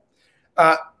Jessica.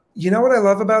 You know what I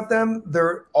love about them?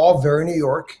 They're all very New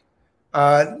York.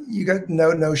 You got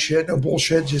no shit, no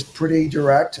bullshit, just pretty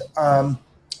direct. And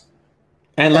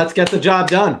let's get the job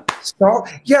done.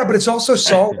 Yeah, but it's also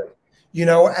solid,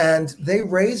 and they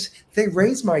raise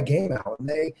my game out. And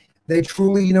they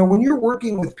truly, when you're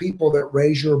working with people that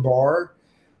raise your bar,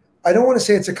 I don't want to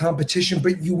say it's a competition,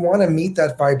 but you want to meet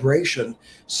that vibration.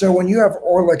 So when you have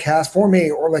Orla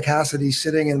Cassidy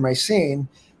sitting in my scene,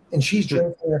 and she's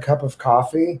drinking a cup of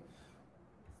coffee,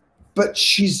 but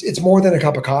it's more than a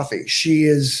cup of coffee.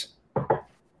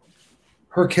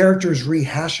 Her character is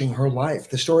rehashing her life.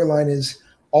 The storyline is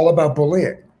all about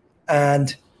bullying.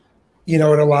 And, it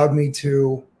allowed me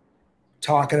to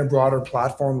talk in a broader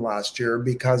platform last year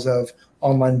because of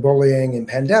online bullying and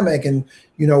pandemic and,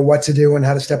 what to do and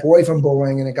how to step away from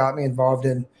bullying. And it got me involved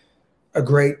in a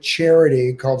great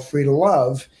charity called Free to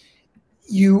Love.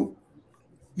 You're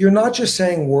not just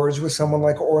saying words with someone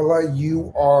like Orla,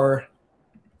 you are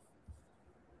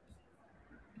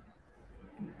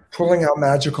pulling out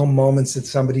magical moments that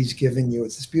somebody's giving you.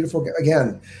 It's this beautiful,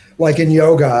 again, like in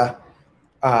yoga,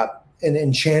 and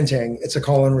in chanting, it's a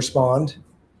call and respond.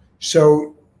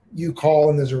 So you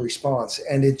call and there's a response.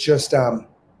 And it just,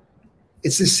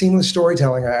 it's this seamless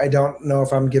storytelling. I don't know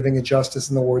if I'm giving it justice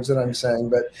in the words that I'm saying,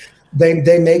 but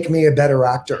they make me a better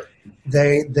actor.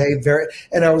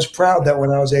 And I was proud that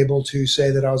when I was able to say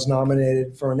that I was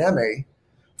nominated for an Emmy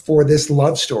for this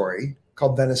love story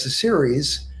called Venice the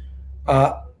Series,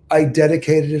 I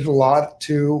dedicated it a lot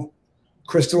to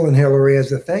Crystal and Hillary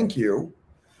as a thank you.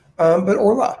 But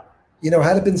Orla,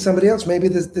 had it been somebody else, maybe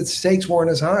the stakes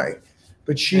weren't as high.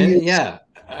 But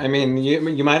I mean,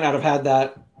 you might not have had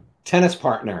that tennis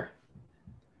partner.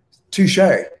 Touche.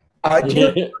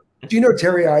 Do you know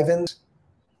Terry Ivins?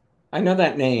 I know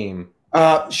that name.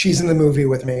 She's in the movie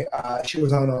with me. She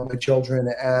was on All My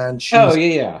Children, and she's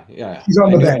yeah. She's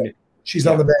on the Bay. She's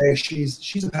on the Bay.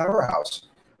 She's a powerhouse.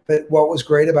 But what was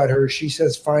great about her, she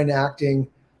says fine acting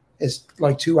is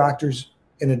like two actors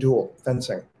in a duel,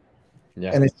 fencing.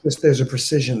 Yeah. And it's just there's a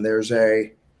precision, there's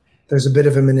a bit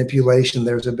of a manipulation,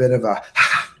 there's a bit of a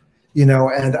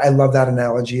and I love that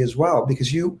analogy as well,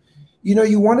 because you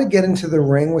want to get into the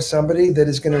ring with somebody that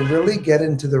is going to really get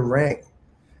into the ring.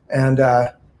 And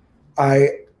I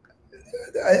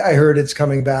heard it's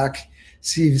coming back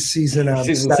season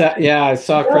 7. Yeah, I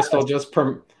saw Crystal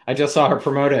I just saw her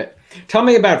promote it. Tell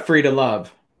me about Free to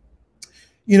Love.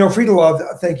 Free to Love,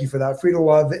 thank you for that. Free to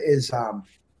Love is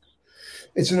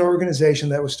it's an organization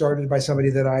that was started by somebody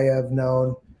that I have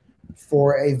known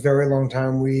for a very long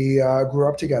time. We grew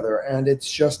up together, and it's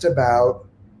just about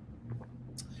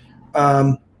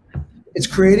it's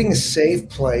creating a safe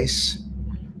place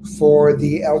for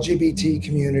the LGBT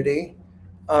community,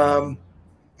 and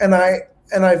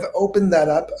I've opened that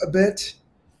up a bit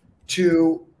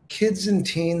to kids and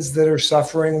teens that are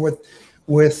suffering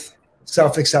with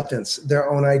self-acceptance, their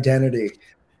own identity.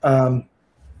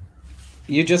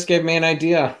 You just gave me an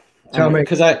idea. Tell me.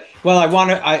 Because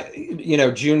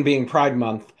June being Pride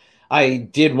Month, I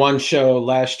did one show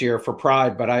last year for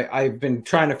Pride, but I've been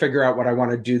trying to figure out what I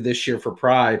want to do this year for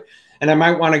Pride. And I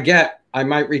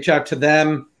might reach out to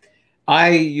them.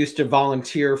 I used to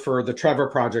volunteer for the Trevor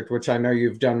Project, which I know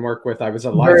you've done work with. I was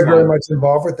very much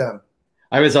involved with them.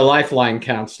 I was a Lifeline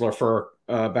counselor for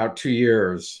about 2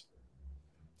 years.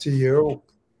 To you?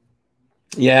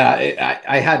 Yeah,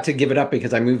 I had to give it up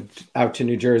because I moved out to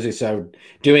New Jersey. So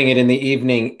doing it in the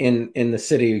evening in the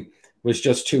city was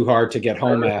just too hard to get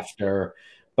home after.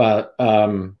 But,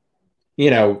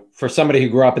 for somebody who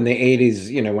grew up in the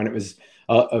 80s, when it was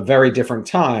a very different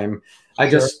time, I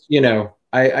just,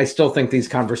 I still think these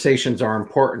conversations are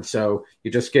important. So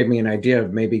you just gave me an idea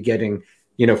of maybe getting,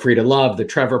 Free to Love, the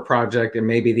Trevor Project, and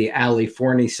maybe the Ali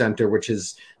Forney Center, which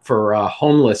is for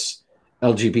homeless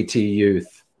LGBT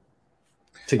youth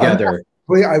together.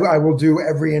 I will do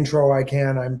every intro I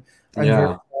can. I'm very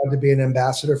proud to be an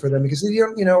ambassador for them, because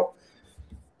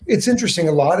it's interesting.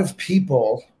 A lot of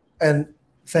people, and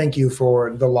thank you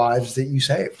for the lives that you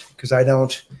saved, because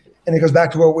and it goes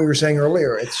back to what we were saying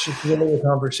earlier. It's just really a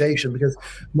conversation, because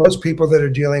most people that are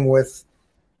dealing with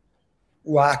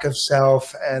lack of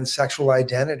self and sexual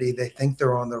identity, they think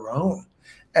they're on their own.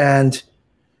 And,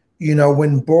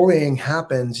 when bullying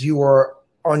happens, you are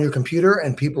on your computer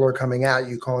and people are coming at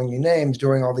you, calling you names,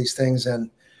 doing all these things. And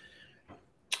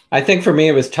I think for me,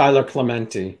 it was Tyler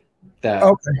Clementi that,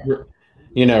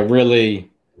 really,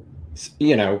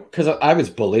 because I was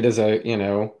bullied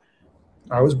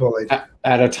I was bullied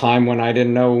at a time when I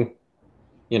didn't know,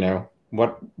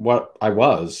 what I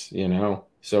was,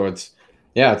 so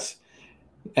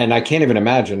and I can't even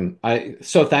imagine.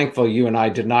 So thankful you and I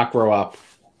did not grow up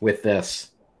with this.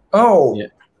 Oh, yeah.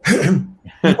 You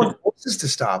want forces to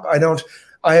stop.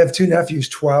 I have 2 nephews,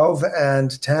 12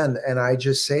 and 10. And I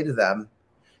just say to them,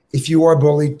 if you are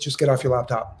bullied, just get off your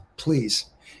laptop, please.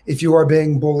 If you are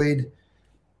being bullied,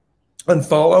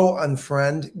 unfollow,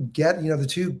 unfriend, the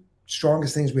 2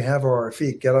 strongest things we have are our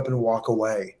feet. Get up and walk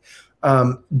away.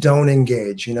 Don't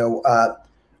engage.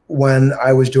 When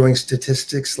I was doing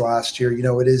statistics last year,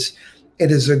 it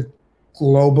is a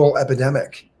global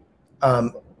epidemic.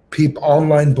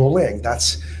 Online bullying.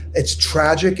 It's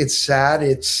tragic. It's sad.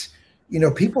 It's,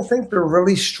 people think they're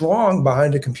really strong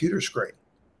behind a computer screen.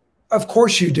 Of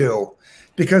course you do,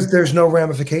 because there's no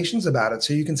ramifications about it.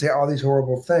 So you can say all these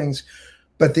horrible things.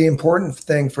 But the important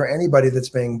thing for anybody that's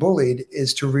being bullied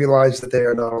is to realize that they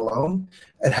are not alone.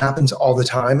 It happens all the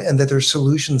time, and that there's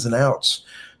solutions and outs.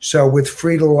 So with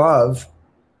Free to Love,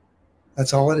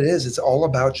 that's all it is. It's all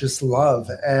about just love.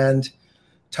 And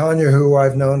Tanya, who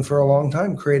I've known for a long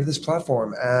time, created this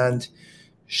platform. And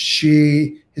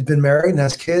she has been married and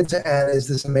has kids and is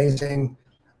this amazing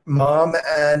mom.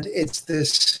 And it's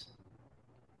this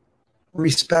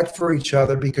respect for each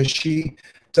other, because she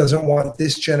doesn't want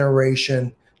this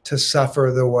generation to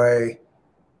suffer the way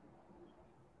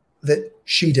that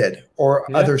she did, or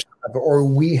others have, or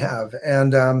we have.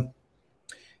 And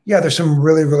there's some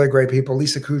really, really great people.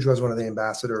 Lisa Kudrow is one of the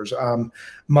ambassadors.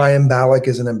 Maya Mbalik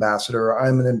is an ambassador.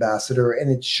 I'm an ambassador.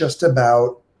 And it's just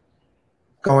about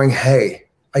going, hey,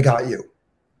 I got you.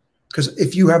 Because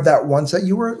if you have that one set,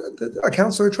 you were a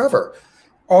counselor, Trevor.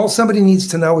 All somebody needs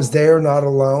to know is they're not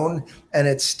alone. And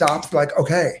it stops like,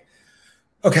 okay,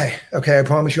 I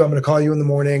promise you I'm going to call you in the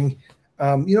morning.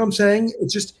 You know what I'm saying?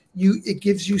 It's just it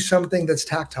gives you something that's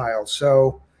tactile.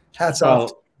 So hats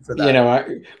off for that. You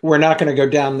know, we're not going to go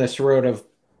down this road of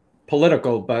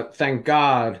political, but thank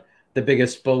God the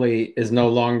biggest bully is no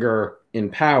longer in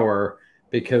power,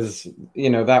 because, you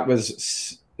know, that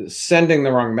was sending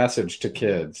the wrong message to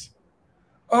kids.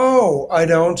 Oh, I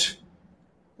don't.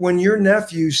 When your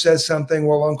nephew says something,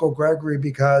 well, Uncle Gregory,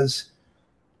 because,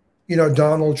 you know,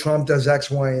 Donald Trump does X,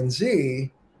 Y, and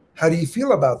Z, how do you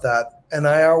feel about that? And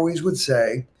I always would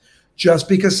say, just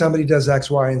because somebody does X,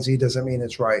 Y, and Z doesn't mean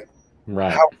it's right.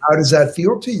 Right. How does that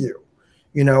feel to you?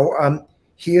 You know,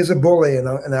 he is a bully. And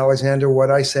Alexander,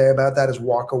 what I say about that is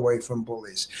walk away from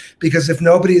bullies. Because if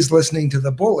nobody is listening to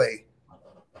the bully,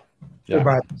 they're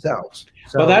by themselves.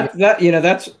 So, well, that's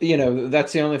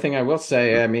the only thing I will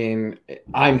say. I mean,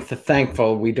 I'm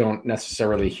thankful we don't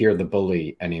necessarily hear the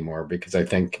bully anymore, because I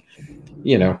think,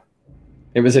 you know,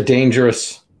 it was a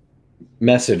dangerous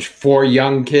message for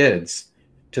young kids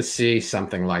to see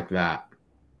something like that.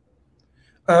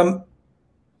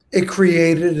 It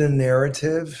created a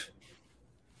narrative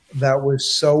that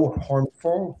was so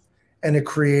harmful, and it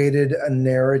created a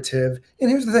narrative. And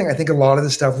here's the thing. I think a lot of the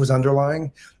stuff was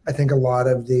underlying. I think a lot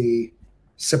of the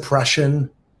suppression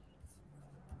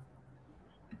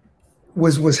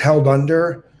was held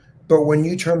under, but when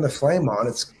you turn the flame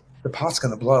on, the pot's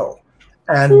going to blow.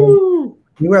 And when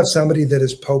you have somebody that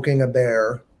is poking a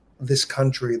bear, this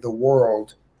country, the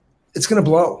world, it's going to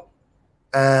blow.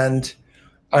 And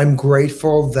I'm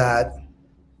grateful that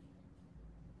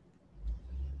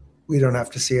we don't have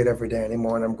to see it every day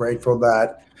anymore. And I'm grateful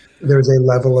that there's a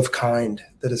level of kind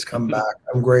that has come back.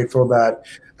 I'm grateful that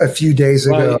a few days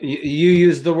ago. You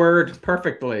used the word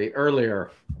perfectly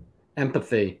earlier,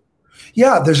 empathy.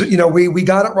 Yeah, we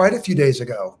got it right a few days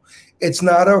ago. It's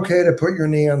not okay to put your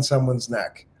knee on someone's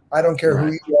neck. I don't care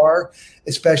who you are,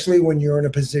 especially when you're in a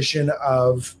position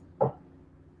of,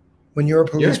 when you're a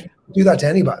policeman, do that to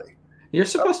anybody. You're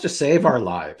supposed to save our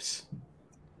lives.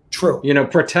 True. You know,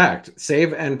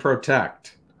 save and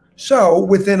protect. So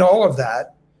within all of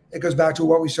that, it goes back to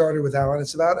what we started with, Alan.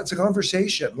 It's a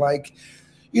conversation. Like,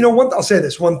 you know, I'll say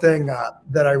this one thing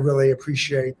that I really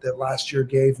appreciate that last year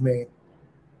gave me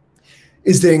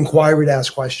is the inquiry to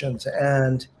ask questions.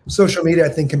 And social media, I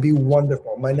think, can be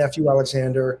wonderful. My nephew,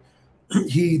 Alexander,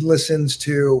 he listens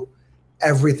to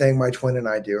everything my twin and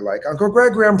I do. Like, Uncle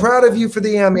Gregory, I'm proud of you for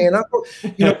the Emmy. And Uncle,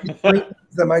 you know,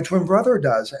 that my twin brother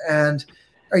does. And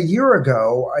a year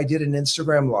ago, I did an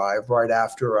Instagram Live right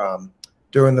after,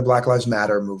 during the Black Lives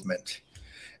Matter movement.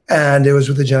 And it was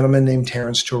with a gentleman named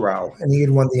Terrence Terrell. And he had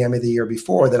won the Emmy the year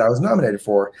before that I was nominated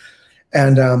for.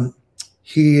 And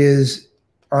he is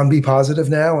on Be Positive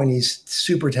now, and he's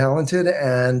super talented.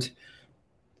 And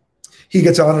he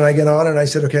gets on and I get on, and I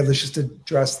said, okay, let's just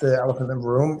address the elephant in the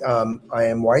room. I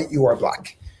am white, you are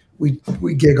black. We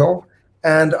giggle.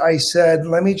 And I said,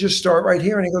 let me just start right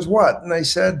here. And he goes, what? And I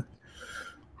said,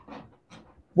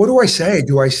 what do I say?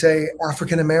 Do I say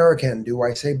African-American? Do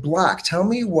I say black? Tell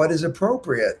me what is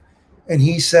appropriate. And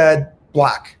he said,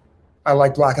 black. I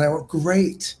like black. And I went,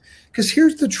 great. Because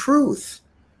here's the truth.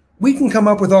 We can come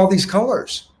up with all these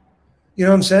colors. You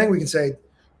know what I'm saying? We can say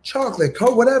chocolate,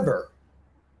 whatever.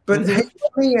 But hey,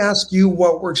 let me ask you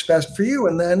what works best for you.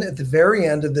 And then at the very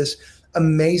end of this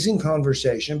amazing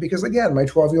conversation, because again, my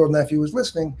 12-year-old nephew was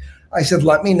listening, I said,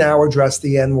 let me now address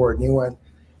the N-word. And he went,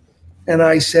 and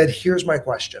I said, here's my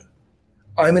question.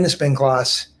 I'm in a spin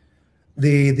class.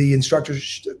 The instructor,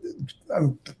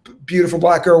 beautiful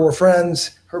black girl, we're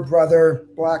friends. Her brother,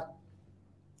 black.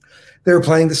 They were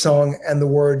playing the song, and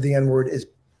the N-word is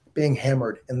being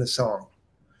hammered in the song.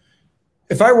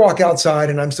 If I walk outside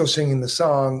and I'm still singing the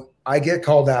song, I get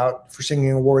called out for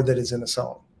singing a word that is in a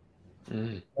song.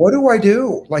 What do I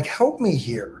do? Like, help me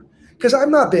here. Because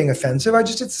I'm not being offensive.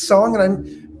 It's a song,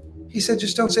 and he said,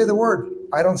 just don't say the word.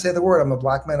 I don't say the word. I'm a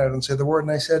black man. I don't say the word.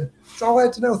 And I said, that's all I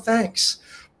had to know. Thanks.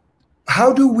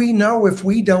 How do we know if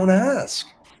we don't ask?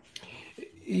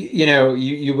 You know,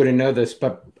 you wouldn't know this,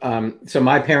 but so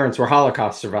my parents were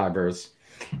Holocaust survivors,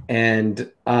 and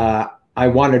I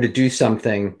wanted to do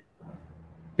something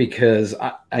because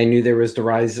I knew there was the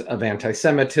rise of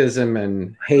anti-Semitism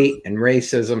and hate and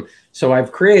racism. So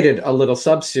I've created a little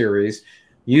sub-series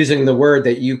using the word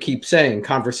that you keep saying,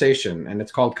 conversation, and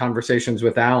it's called Conversations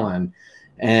with Alan.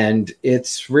 And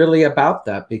it's really about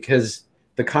that, because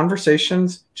the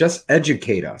conversations just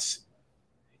educate us.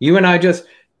 You and I just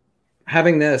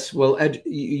having this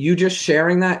you just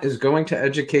sharing that is going to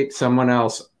educate someone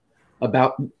else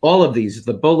about all of these,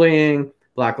 the bullying,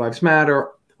 Black Lives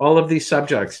Matter, all of these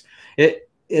subjects.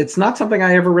 It's not something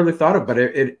I ever really thought of, but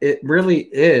it really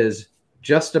is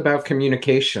just about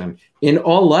communication in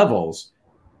all levels.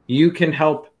 You can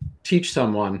help teach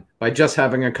someone by just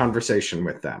having a conversation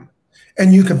with them.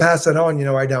 And you can pass that on.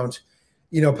 I don't,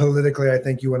 politically, I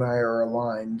think you and I are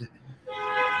aligned.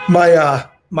 My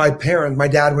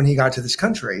dad, when he got to this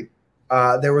country,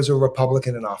 there was a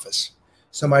Republican in office.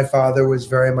 So my father was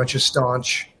very much a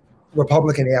staunch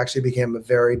Republican. He actually became a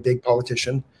very big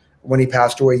politician. When he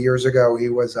passed away years ago, he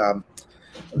was the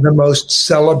most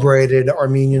celebrated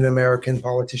Armenian American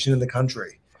politician in the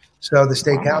country. So the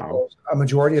state capitals, a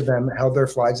majority of them held their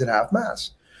flags at half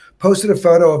mast. Posted a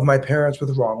photo of my parents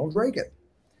with Ronald Reagan.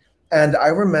 And I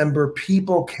remember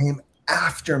people came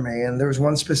after me, and there was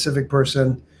one specific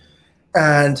person,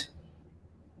 and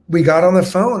we got on the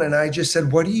phone, and I just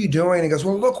said, "What are you doing?" And he goes,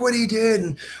 "Well, look what he did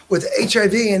and with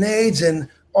HIV and AIDS and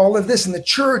all of this in the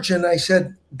church." And I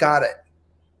said, "Got it.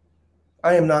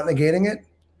 I am not negating it.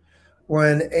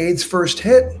 When AIDS first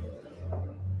hit,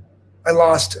 I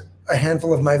lost a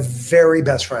handful of my very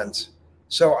best friends.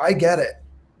 So I get it.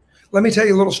 Let me tell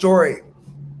you a little story.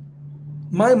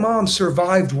 My mom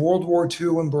survived World War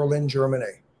II in Berlin,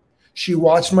 Germany. She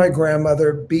watched my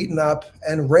grandmother beaten up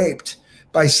and raped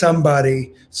by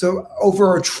somebody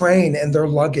over a train and their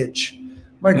luggage.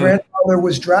 My grandfather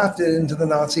was drafted into the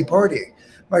Nazi party.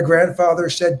 My grandfather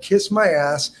said, "Kiss my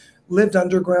ass," lived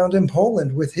underground in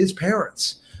Poland with his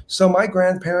parents. So my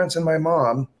grandparents and my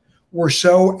mom were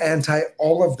so anti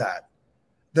all of that.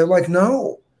 They're like,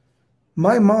 no.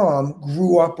 My mom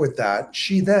grew up with that.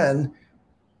 She then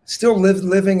still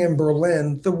living in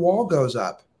Berlin. The wall goes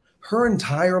up. Her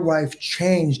entire life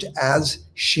changed as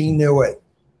she knew it.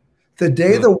 The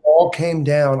day the wall came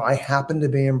down, I happened to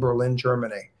be in Berlin,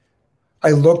 Germany.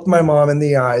 I looked my mom in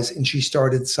the eyes and she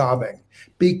started sobbing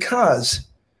because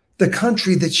the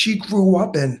country that she grew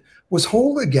up in was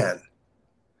whole again.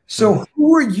 So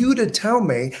who are you to tell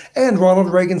me? And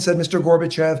Ronald Reagan said, "Mr.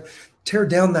 Gorbachev, tear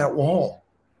down that wall."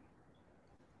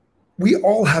 We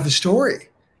all have a story.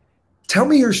 Tell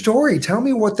me your story. Tell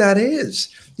me what that is.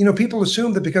 People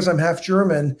assume that because I'm half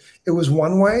German, it was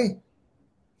one way.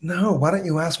 No, why don't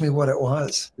you ask me what it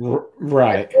was?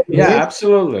 Right. Yeah,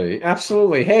 absolutely.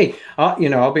 Absolutely. Hey,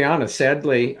 I'll be honest.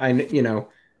 Sadly,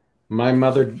 my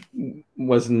mother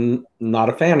was not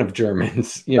a fan of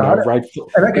Germans, right.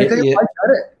 And I can tell you,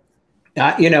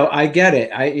 I get it.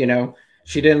 I get it.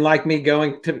 She didn't like me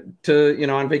going to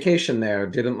on vacation there.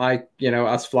 Didn't like,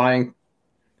 us flying.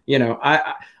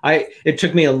 It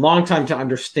took me a long time to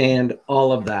understand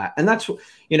all of that. And that's,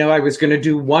 I was going to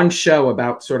do one show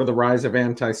about sort of the rise of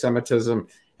anti-Semitism.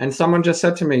 And someone just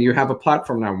said to me, "You have a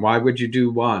platform now. Why would you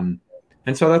do one?"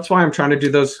 And so that's why I'm trying to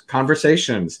do those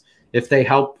conversations. If they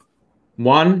help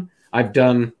one, I've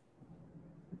done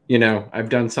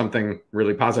something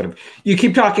really positive. You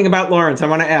keep talking about Lawrence. I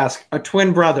want to ask, a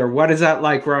twin brother, what is that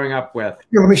like growing up with?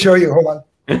 Here, let me show you. Hold on.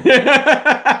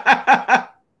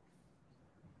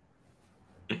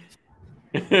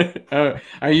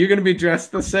 Are you going to be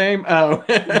dressed the same? Oh.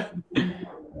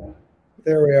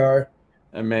 There we are.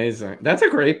 Amazing. That's a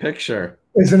great picture.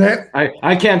 Isn't it?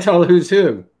 I can't tell who's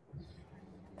who.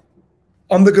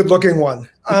 I'm the good-looking one.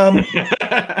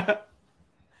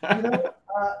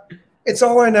 It's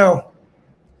all I know.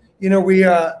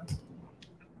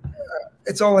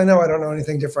 It's all I know. I don't know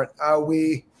anything different.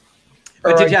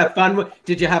 But did you have fun?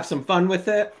 Did you have some fun with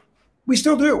it? We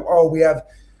still do. Oh, we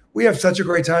have such a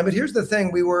great time. But here's the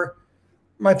thing: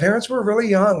 my parents were really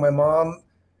young. My mom,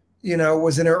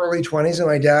 was in her early 20s, and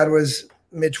my dad was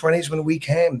mid 20s when we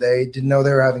came. They didn't know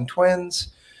they were having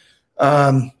twins.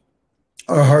 Our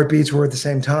heartbeats were at the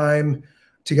same time.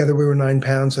 Together we were 9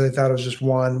 pounds, so they thought it was just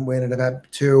one. We ended up having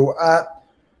 2.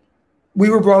 We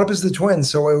were brought up as the twins,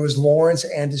 so it was Lawrence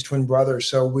and his twin brother.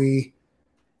 So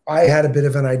I had a bit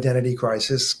of an identity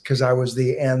crisis because I was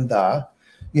the and the.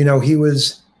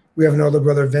 We have an older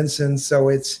brother, Vincent, so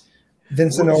it's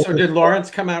Vincent. So did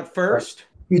Lawrence come out first?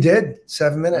 He did.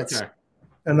 7 minutes. Okay.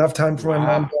 Enough time for my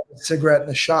mom to have a cigarette and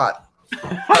a shot.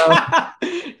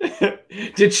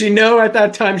 Did she know at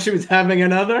that time she was having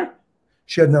another?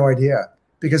 She had no idea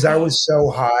because I was so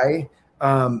high.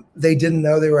 They didn't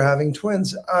know they were having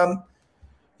twins.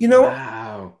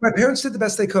 Wow. My parents did the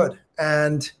best they could.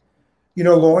 And,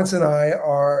 Lawrence and I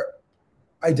are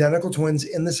identical twins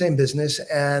in the same business.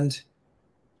 And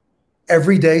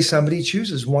every day somebody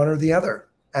chooses one or the other.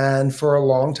 And for a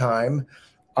long time,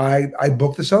 I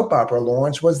booked the soap opera.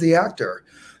 Lawrence was the actor.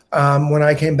 When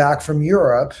I came back from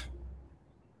Europe,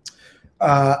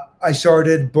 I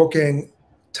started booking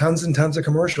tons and tons of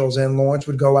commercials, and Lawrence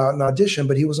would go out and audition,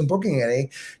 but he wasn't booking any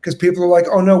because people were like,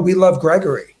 "Oh no, we love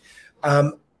Gregory."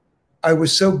 I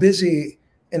was so busy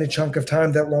in a chunk of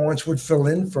time that Lawrence would fill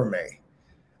in for me.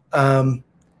 And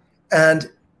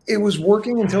it was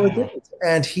working until it didn't.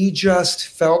 And he just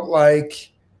felt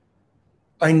like,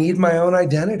 I need my own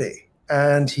identity.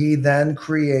 And he then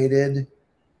created,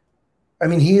 I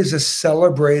mean, he is a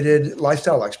celebrated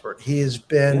lifestyle expert. He has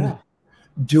been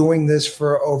doing this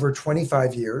for over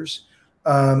 25 years.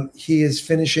 He is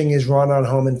finishing his run on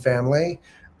Home and Family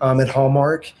at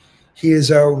Hallmark. He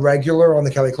is a regular on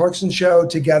the Kelly Clarkson Show.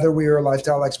 Together, we are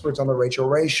lifestyle experts on the Rachel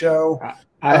Ray Show.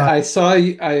 I saw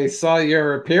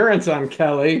your appearance on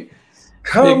Kelly.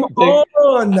 Come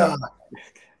on.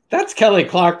 That's Kelly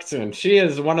Clarkson. She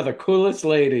is one of the coolest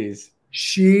ladies.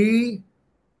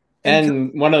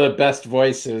 And one of the best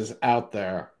voices out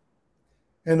there.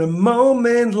 In a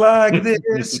moment like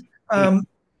this,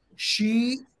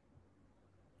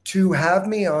 to have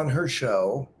me on her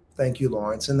show, thank you,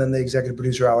 Lawrence, and then the executive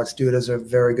producer, Alex Duda, is a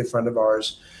very good friend of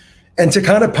ours, and to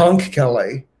kind of punk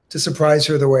Kelly, to surprise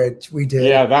her the way we did.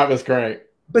 Yeah, that was great.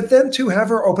 But then to have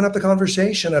her open up the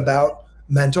conversation about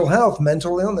mental health,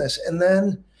 mental illness, and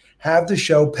then have the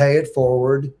show pay it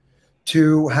forward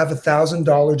to have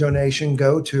 $1,000 donation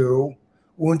go to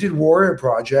Wounded Warrior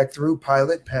Project through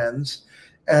Pilot Pens.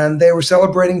 And they were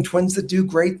celebrating twins that do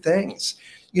great things.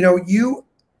 You know, you,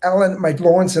 Ellen, Mike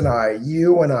Lawrence and I,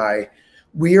 you and I,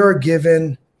 we are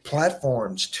given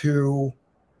platforms to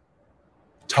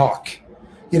talk.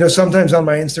 You know, sometimes on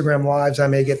my Instagram lives, I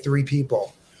may get 3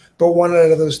 people, but one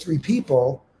out of those 3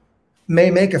 people may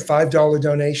make a $5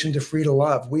 donation to Free to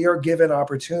Love. We are given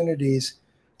opportunities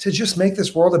to just make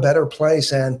this world a better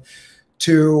place. And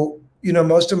to, you know,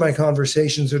 most of my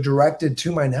conversations are directed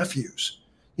to my nephews.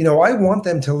 You know, I want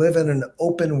them to live in an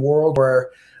open world where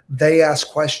they ask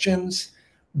questions,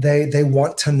 they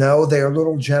want to know, they are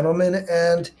little gentlemen.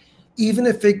 And even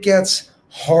if it gets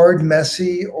hard,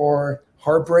 messy, or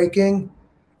heartbreaking,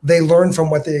 they learn from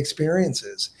what they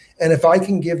experiences. And if I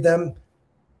can give them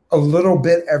a little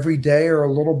bit every day or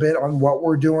a little bit on what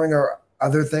we're doing or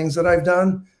other things that I've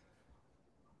done,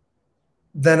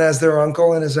 then as their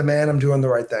uncle and as a man, I'm doing the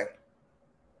right thing.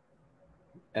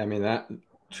 I mean, that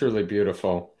truly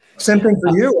beautiful. Same thing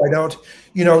for you. I don't,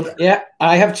 you know. Yeah,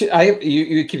 I have 2.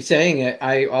 You keep saying it.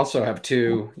 I also have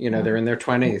 2. You know, they're in their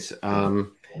 20s.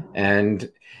 And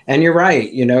you're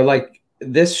right. You know, like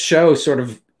this show sort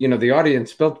of, you know, the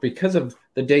audience built because of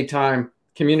the daytime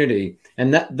community,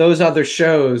 and that those other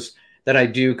shows that I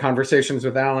do conversations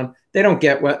with Alan, they don't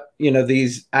get what, you know,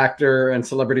 these actor and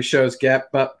celebrity shows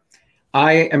get. But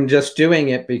I am just doing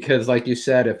it because, like you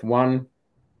said, if one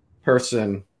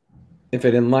person, if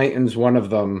it enlightens one of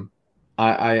them,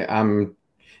 I'm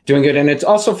doing it. And it's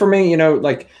also for me, you know,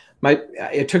 like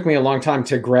it took me a long time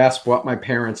to grasp what my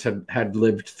parents had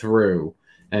lived through.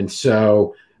 And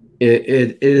so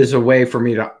it is a way for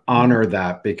me to honor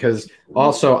that, because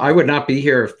also I would not be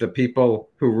here if the people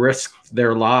who risked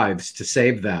their lives to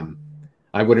save them,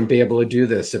 I wouldn't be able to do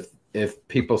this if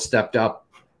people stepped up.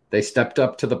 They stepped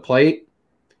up to the plate,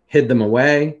 hid them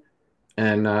away.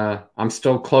 And I'm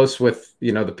still close with,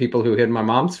 you know, the people who hid my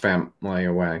mom's family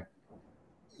away.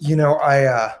 You know,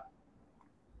 I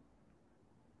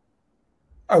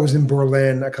was in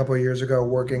Berlin a couple of years ago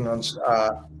working on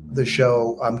the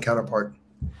show Counterpart.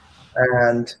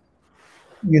 And,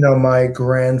 you know, my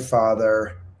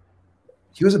grandfather,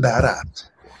 he was a badass,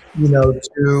 you know,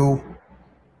 to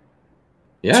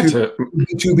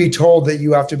be told that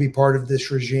you have to be part of this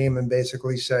regime and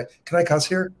basically say, can I cuss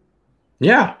here?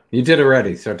 Yeah, you did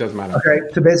already, so it doesn't matter. Okay,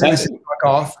 to basically say fuck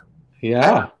off.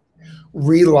 Yeah.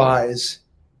 Realize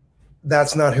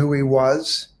that's not who he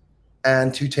was.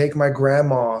 And to take my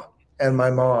grandma and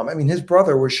my mom, I mean, his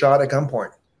brother was shot at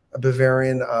gunpoint, a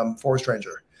Bavarian forest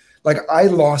ranger. Like, I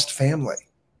lost family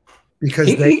because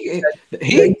he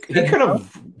could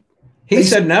have. He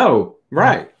said no.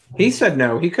 Right. He said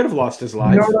no. He could have lost his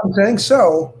life. You know what I'm saying?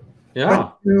 So, yeah.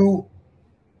 To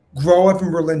grow up in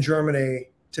Berlin, Germany,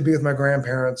 to be with my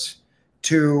grandparents,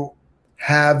 to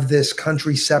have this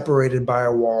country separated by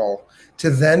a wall,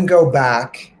 to then go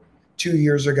back 2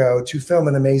 years ago to film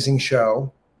an amazing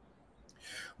show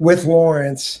with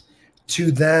Lawrence,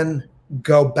 to then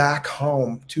go back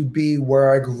home to be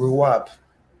where I grew up.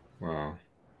 Wow.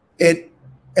 And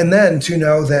then to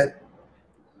know that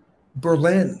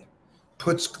Berlin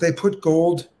they put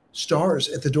gold stars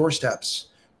at the doorsteps,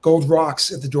 gold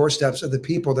rocks at the doorsteps of the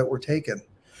people that were taken.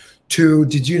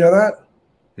 Did you know that?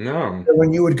 No.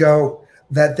 When you would go,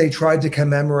 that they tried to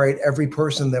commemorate every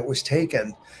person that was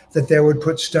taken, that they would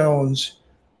put stones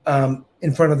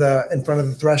in front of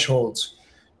the thresholds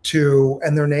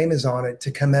and their name is on it, to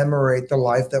commemorate the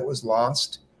life that was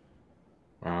lost.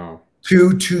 Wow.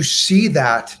 To see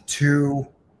that, to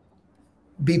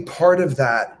be part of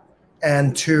that,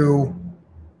 and to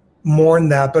mourn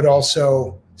that, but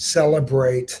also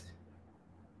celebrate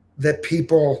that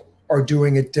people are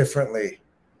doing it differently.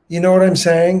 You know what I'm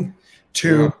saying?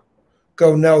 To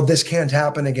go, no, this can't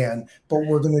happen again, but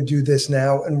we're going to do this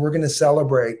now, and we're going to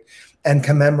celebrate and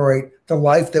commemorate the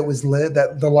life that was lived,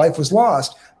 that the life was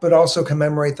lost, but also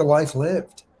commemorate the life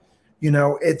lived. You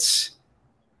know,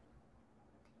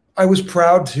 I was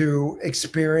proud to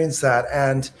experience that,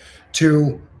 and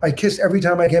I kissed every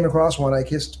time I came across one. I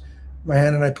kissed my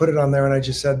hand and I put it on there and I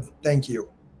just said, thank you.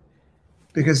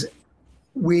 Because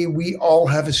we all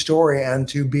have a story, and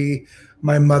to be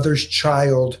my mother's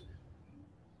child,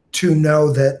 to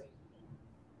know that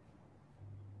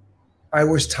I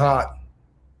was taught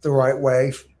the right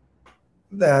way,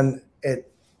 then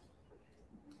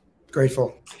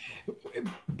grateful.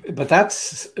 But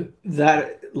that's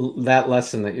that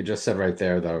lesson that you just said right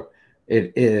there, though.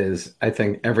 It is, I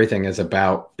think everything is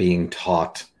about being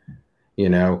taught. You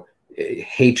know,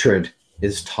 hatred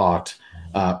is taught.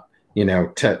 You know,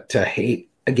 to hate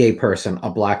a gay person, a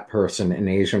black person, an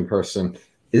Asian person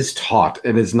is taught.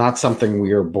 It is not something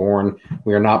we are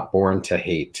not born to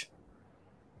hate.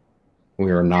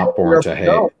 We are not born to hate.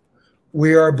 No.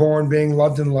 We are born being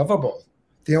loved and lovable.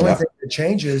 The only thing that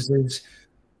changes is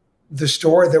the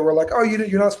story that we're like, oh,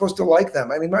 you're not supposed to like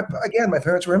them. I mean, my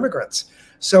parents were immigrants.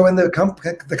 So in the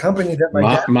company that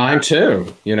mine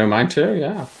too, mine too.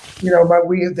 Yeah. You know,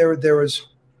 there was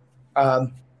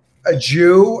a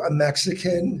Jew, a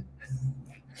Mexican,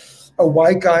 a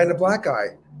white guy, and a black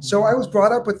guy. So I was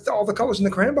brought up with all the colors in the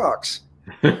crayon box.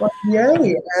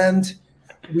 Yay. And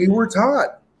we were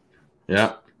taught.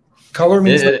 Yeah. Color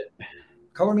means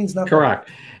nothing. Correct.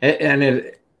 And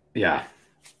it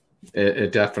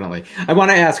definitely. I want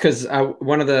to ask, because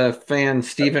one of the fans,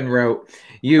 Stephen, wrote,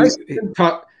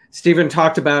 Stephen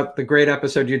talked about the great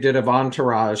episode you did of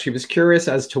Entourage. He was curious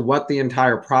as to what the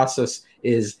entire process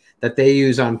is that they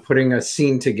use on putting a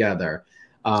scene together,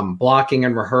 blocking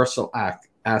and rehearsal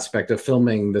aspect of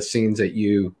filming the scenes that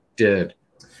you did.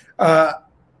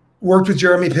 Worked with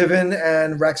Jeremy Piven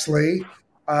and Rex Lee.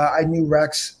 I knew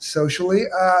Rex socially.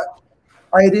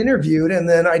 I had interviewed, and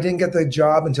then I didn't get the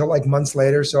job until like months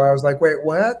later. So I was like, wait,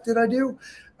 what did I do?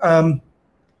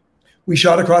 We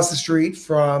shot across the street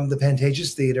from the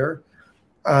Pantages Theater.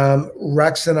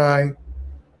 Rex and I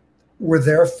were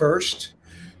there first.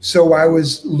 So I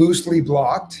was loosely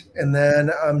blocked, and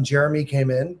then Jeremy came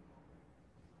in.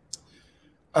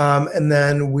 And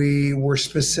then we were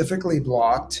specifically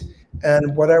blocked.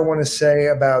 And what I want to say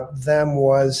about them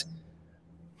was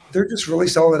they're just really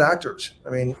solid actors. I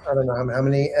mean, I don't know how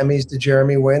many Emmys did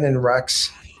Jeremy win, and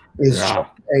Rex is a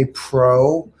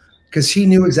pro, because he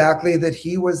knew exactly that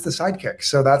he was the sidekick.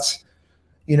 So that's,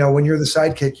 when you're the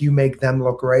sidekick, you make them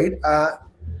look great.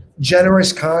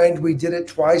 Generous, kind. We did it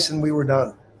twice and we were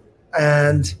done.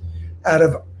 And out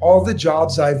of all the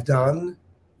jobs I've done,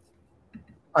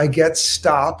 I get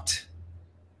stopped.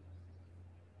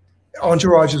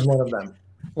 Entourage is one of them.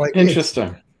 Like,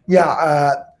 interesting.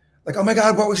 Like, oh my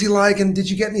God, what was he like? And did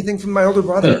you get anything from my older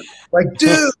brother? Like,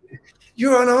 dude,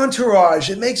 you're on Entourage.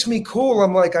 It makes me cool.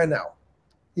 I'm like, I know,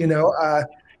 and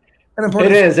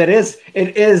it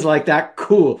is like that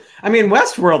cool. I mean,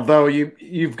 Westworld, though,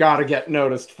 you've got to get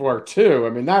noticed for too. I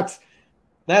mean, that's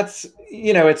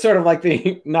it's sort of like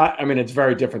it's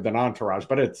very different than Entourage,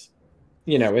 but it's,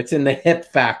 it's in the hip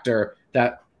factor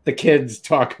that the kids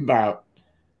talk about.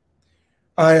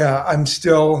 I'm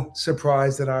still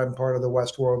surprised that I'm part of the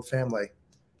Westworld family.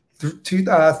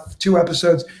 Two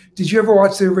episodes. Did you ever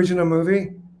watch the original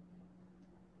movie?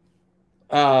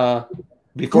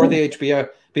 Before the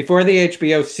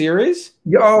HBO series?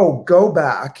 Oh, go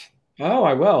back. Oh,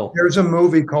 I will. There's a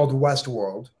movie called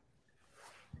Westworld,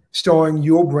 starring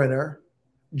Yul Brynner,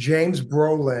 James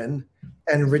Brolin,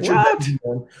 and Richard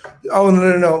Benjamin. Oh,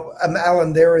 no.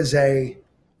 Alan, there is a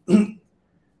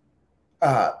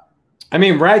I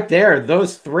mean, right there,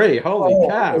 those three. Holy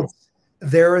cow.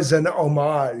 There is an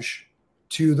homage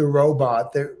to the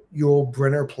robot that Yul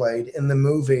Brynner played in the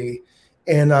movie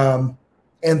in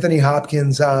Anthony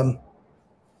Hopkins'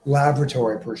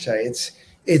 laboratory, per se.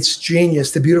 It's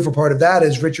genius. The beautiful part of that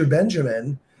is Richard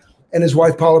Benjamin and his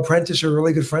wife, Paula Prentice, are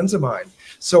really good friends of mine.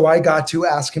 So I got to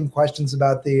ask him questions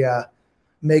about the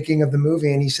making of the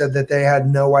movie, and he said that they had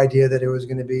no idea that it was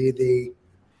going to be the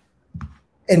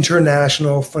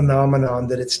international phenomenon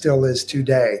that it still is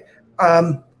today.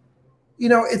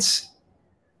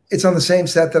 It's on the same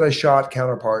set that I shot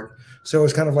Counterpart, so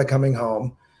it's kind of like coming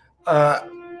home.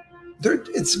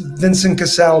 It's Vincent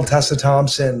Cassell, Tessa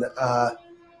Thompson.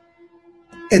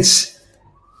 It's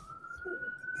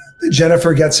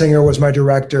Jennifer Getzinger was my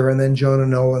director, and then Jonah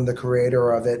Nolan, the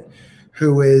creator of it,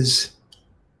 who is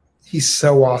He's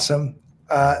so awesome.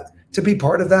 To be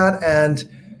part of that and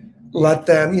let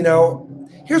them,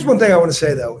 here's one thing I want to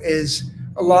say though, is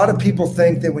a lot of people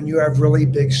think that when you have really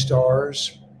big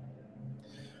stars,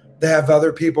 they have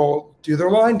other people do their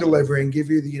line delivery and give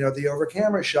you the over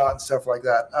camera shot and stuff like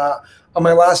that. On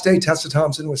my last day, Tessa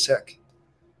Thompson was sick.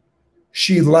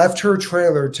 She left her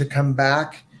trailer to come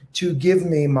back to give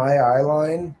me my eye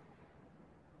line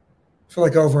for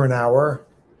like over an hour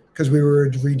because we were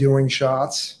redoing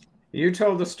shots. You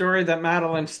told the story that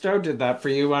Madeline Stowe did that for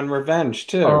you on Revenge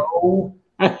too. Oh,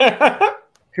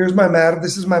 this is my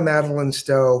Madeline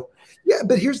Stowe. Yeah,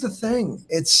 but here's the thing.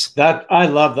 I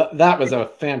love that. That was a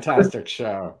fantastic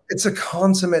show. It's a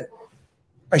consummate.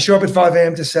 I show up at 5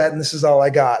 a.m. to set, and this is all I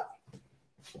got.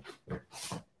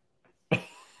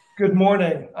 Good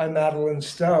morning. I'm Madeline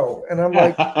Stowe. And I'm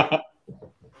like,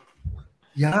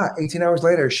 yeah, 18 hours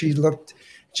later, she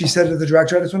said to the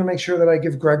director, I just want to make sure that I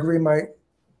give Gregory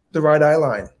the right eye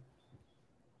line.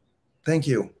 Thank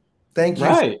you. Thank you.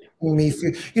 Right. For me.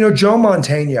 Joe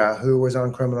Mantegna, who was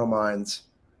on Criminal Minds,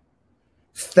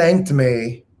 thanked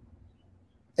me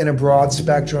in a broad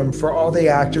spectrum for all the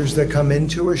actors that come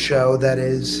into a show that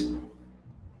is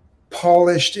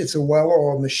polished. It's a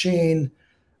well-oiled machine,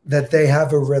 that they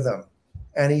have a rhythm.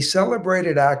 And he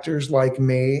celebrated actors like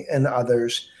me and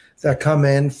others that come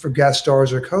in for guest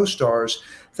stars or co-stars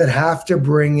that have to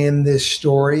bring in this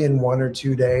story in 1 or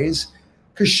 2 days.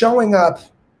 Because showing up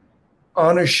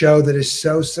on a show that is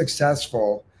so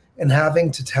successful and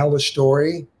having to tell a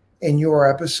story in your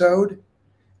episode,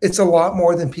 it's a lot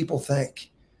more than people think.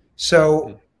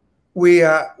 So we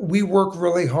work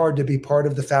really hard to be part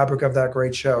of the fabric of that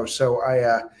great show. So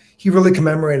he really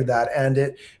commemorated that, and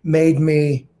it made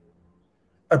me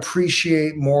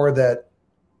appreciate more that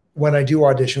when I do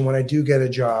audition, when I do get a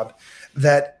job,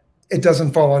 that it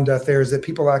doesn't fall on deaf ears, that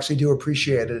people actually do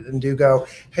appreciate it and do go,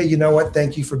 hey, you know what?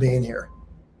 Thank you for being here.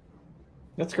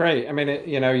 That's great. I mean,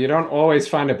 you don't always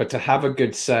find it, but to have a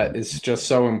good set is just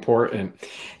so important.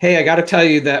 Hey, I got to tell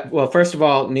you that, well, first of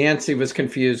all, Nancy was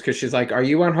confused because she's like, are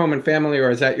you on Home and Family or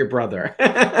is that your brother?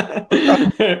 Well,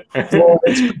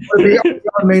 it's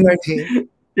on May 19th.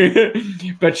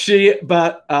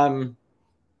 But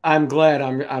I'm glad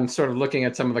I'm sort of looking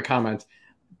at some of the comments.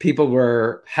 People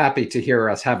were happy to hear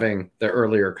us having the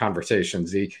earlier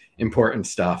conversations, the important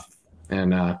stuff.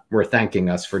 And were thanking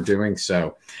us for doing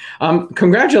so.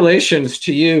 Congratulations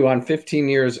to you on 15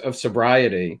 years of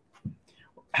sobriety.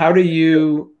 How do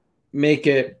you make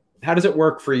it? How does it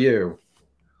work for you?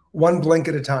 One blink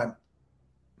at a time.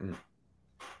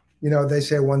 They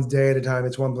say one day at a time.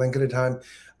 It's one blink at a time.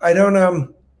 I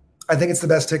think it's the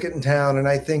best ticket in town. And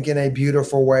I think in a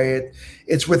beautiful way,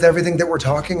 it's with everything that we're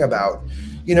talking about.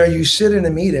 You sit in a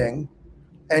meeting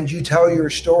and you tell your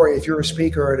story. If you're a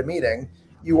speaker at a meeting,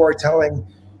 you are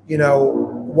telling,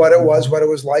 what it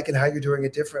was like and how you're doing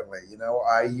it differently.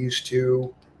 I used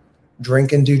to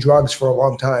drink and do drugs for a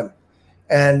long time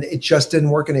and it just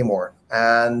didn't work anymore.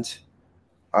 And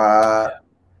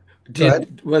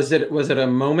was it a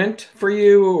moment for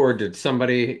you, or did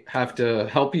somebody have to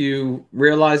help you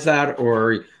realize that,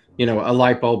 or, a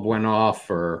light bulb went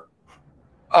off? Or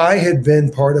I had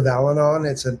been part of Al-Anon.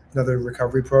 It's another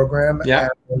recovery program. Yeah.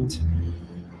 And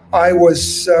I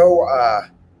was so,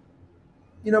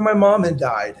 my mom had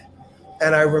died.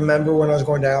 And I remember when I was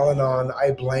going to Al-Anon,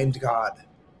 I blamed God.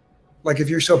 Like, if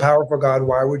you're so powerful, God,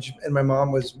 why would you? And my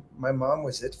mom was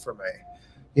it for me.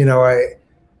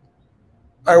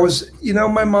 I was,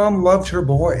 my mom loved her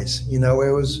boys. It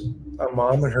was a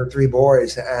mom and her 3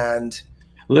 boys. And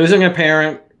losing a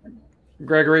parent,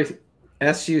 Gregory,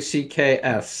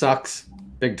 SUCKS, sucks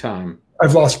big time.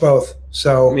 I've lost both.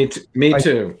 So me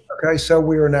too. Okay, so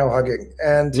we are now hugging.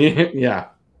 And yeah.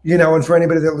 And for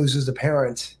anybody that loses a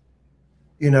parent,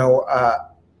 they're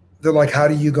like, how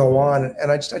do you go on?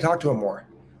 And I talk to them more.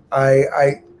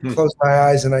 I close my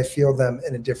eyes and I feel them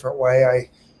in a different way.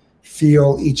 I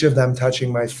feel each of them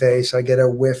touching my face. I get a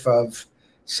whiff of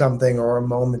something or a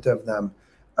moment of them.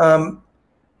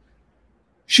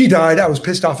 She died. I was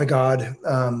pissed off at God.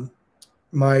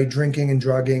 My drinking and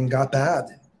drugging got bad.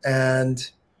 And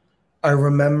I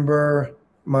remember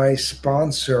my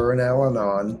sponsor in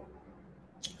Al-Anon,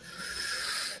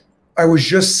 I was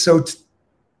just so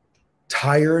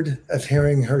tired of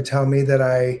hearing her tell me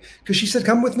that because she said,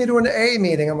 come with me to an AA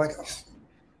meeting. I'm like, oh.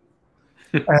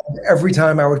 And every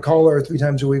time I would call her 3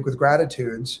 times a week with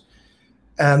gratitudes.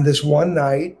 And this one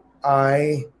night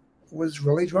I was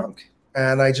really drunk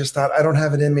and I just thought, I don't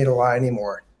have it in me to lie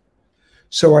anymore.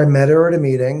 So I met her at a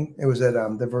meeting. It was at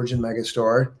the Virgin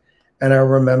Megastore. And I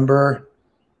remember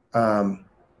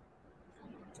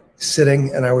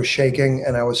sitting and I was shaking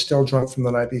and I was still drunk from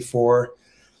the night before,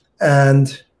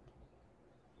 and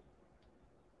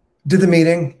did the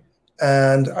meeting.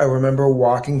 And I remember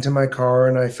walking to my car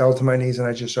and I fell to my knees and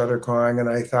I just started crying. And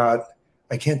I thought,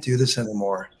 I can't do this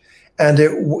anymore. And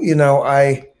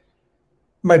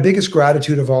my biggest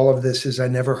gratitude of all of this is I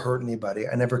never hurt anybody.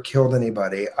 I never killed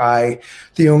anybody.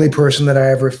 The only person that I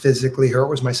ever physically hurt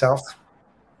was myself.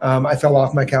 I fell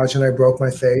off my couch and I broke my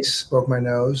face, broke my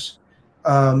nose.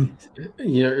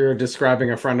 You're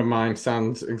describing a friend of mine.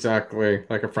 Sounds exactly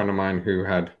like a friend of mine who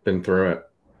had been through it.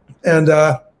 And,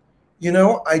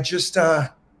 I just,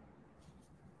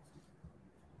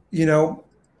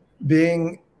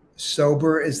 being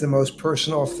sober is the most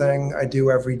personal thing I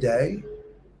do every day.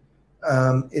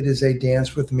 It is a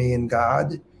dance with me and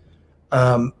God.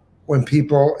 When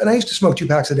people, and I used to smoke 2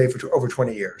 packs a day for over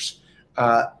 20 years.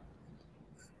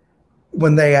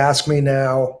 When they ask me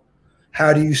now,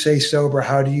 how do you stay sober?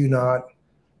 How do you not?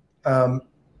 I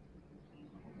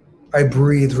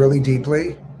breathe really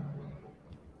deeply.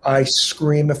 I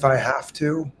scream if I have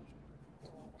to.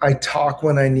 I talk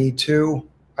when I need to.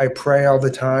 I pray all the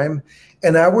time.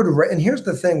 And and here's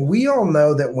the thing. We all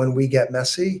know that when we get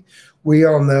messy, we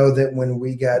all know that when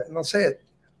we get, and I'll say it,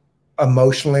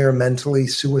 emotionally or mentally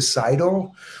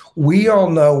suicidal, we all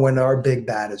know when our big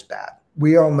bad is bad.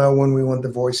 We all know when we want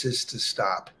the voices to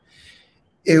stop.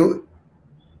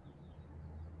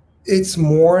 It's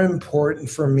more important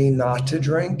for me not to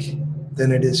drink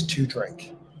than it is to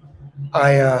drink.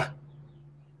 Here's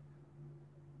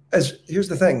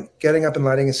the thing, getting up and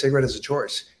lighting a cigarette is a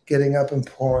choice. Getting up and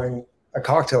pouring a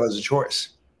cocktail is a choice.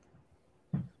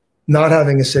 Not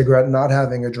having a cigarette, not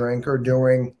having a drink, or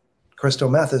doing crystal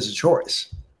meth is a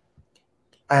choice.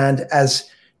 And as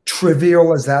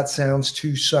trivial as that sounds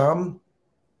to some,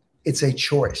 it's a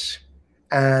choice.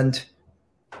 And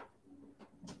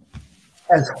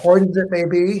as hard as it may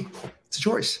be, it's a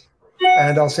choice.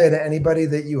 And I'll say to anybody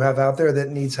that you have out there that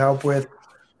needs help with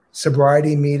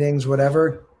sobriety meetings,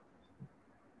 whatever,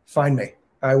 find me.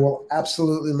 I will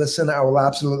absolutely listen. I will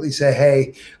absolutely say,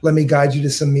 hey, let me guide you to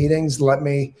some meetings. Let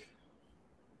me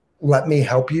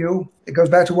help you. It goes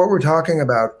back to what we're talking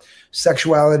about,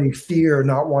 sexuality, fear,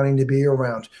 not wanting to be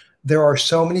around. There are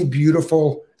so many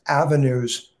beautiful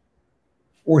avenues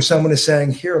where someone is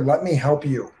saying, here, let me help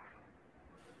you.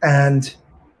 And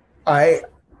I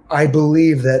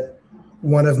believe that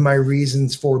one of my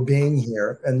reasons for being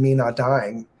here and me not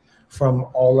dying from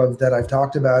all of that I've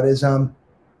talked about is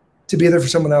to be there for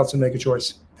someone else and make a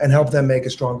choice and help them make a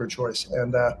stronger choice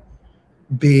and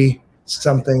be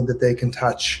something that they can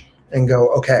touch and go,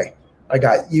 okay,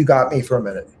 you got me for a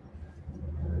minute.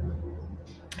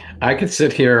 I could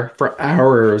sit here for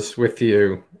hours with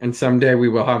you, and someday we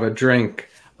will have a drink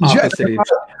opposite each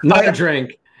other. Not a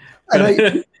drink, but,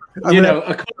 a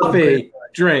coffee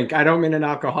drink. I don't mean an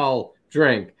alcohol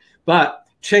drink. But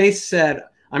Chase said,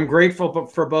 I'm grateful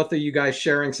for both of you guys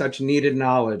sharing such needed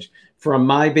knowledge. From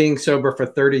my being sober for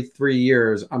 33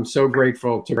 years, I'm so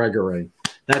grateful to Gregory.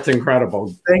 That's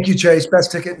incredible. Thank you, Chase.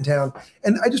 Best ticket in town.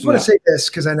 And I just want to say this,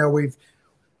 because I know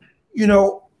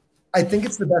I think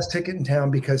it's the best ticket in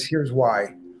town because here's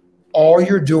why. All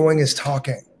you're doing is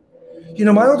talking.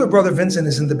 My older brother, Vincent,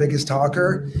 isn't the biggest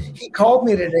talker. He called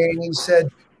me today and he said,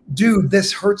 dude,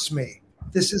 this hurts me.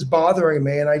 This is bothering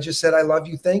me. And I just said, I love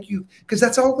you. Thank you. Because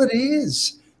that's all it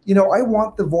is. I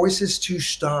want the voices to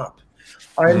stop.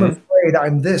 I'm afraid,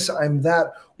 I'm this, I'm that.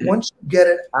 Once you get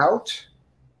it out,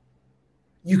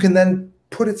 you can then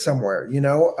put it somewhere,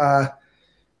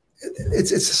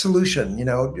 it's a solution,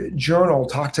 journal,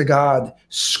 talk to God,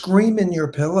 scream in your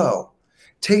pillow,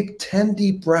 take 10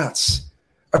 deep breaths.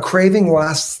 A craving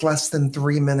lasts less than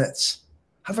 3 minutes.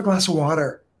 Have a glass of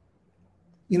water.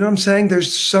 You know what I'm saying?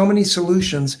 There's so many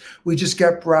solutions. We just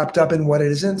get wrapped up in what it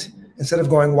isn't instead of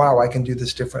going, wow, I can do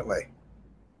this differently.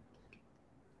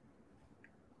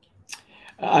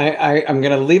 I'm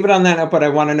going to leave it on that note, but I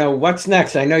want to know what's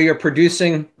next. I know you're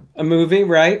producing a movie,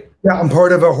 right? Yeah, I'm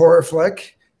part of a horror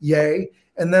flick. Yay.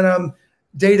 And then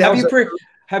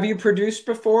have you produced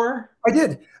before? I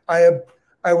did.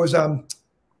 I was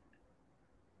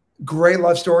great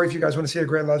love story. If you guys want to see a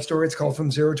great love story, it's called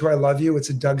From Zero to I Love You. It's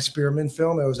a Doug Spearman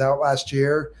film. It was out last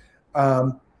year.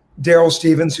 Daryl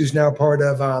Stevens, who's now part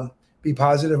of Be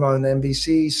Positive on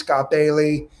NBC, Scott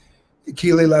Bailey,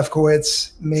 Keely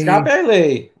Lefkowitz, me. Scott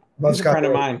Bailey. Love He's Scott a friend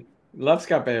Bailey. of mine. Love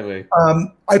Scott Bailey.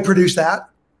 I produced that.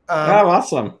 Oh,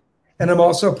 awesome. And I'm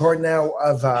also part now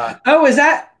of is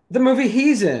that the movie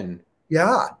he's in?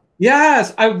 Yeah.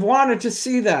 Yes, I wanted to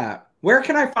see that. Where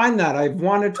can I find that? I've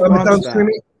wanted to watch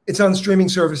that. It's on streaming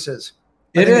services.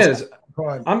 It is.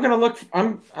 I'm gonna look.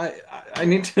 I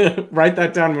need to write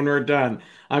that down when we're done.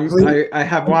 I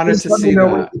have wanted to see that.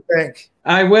 What you think.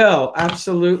 I will,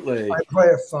 absolutely. I play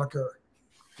a fucker.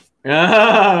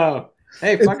 Oh,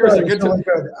 hey, fuckers are good. Really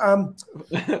good.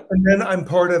 And then I'm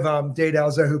part of Dade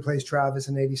Elza, who plays Travis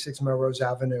in 86 Melrose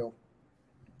Avenue.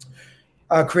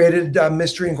 Created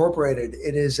Mystery Incorporated.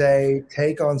 It is a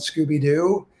take on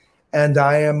Scooby-Doo, and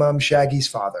I am Shaggy's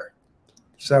father.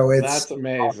 So that's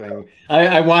amazing.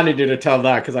 I wanted you to tell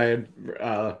that because I had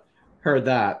heard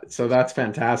that. So that's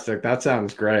fantastic. That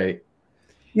sounds great.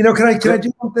 You know, can I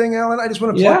do one thing, Alan? I just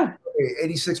want to plug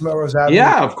 86 Melrose Avenue.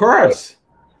 Yeah, of course.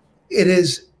 It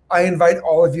is. I invite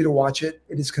all of you to watch it.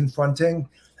 It is confronting,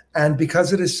 and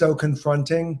because it is so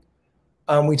confronting,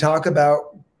 we talk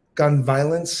about gun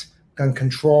violence, gun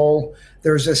control.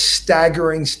 There's a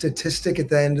staggering statistic at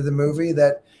the end of the movie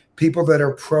that people that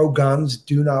are pro-guns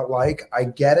do not like. I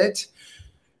get it.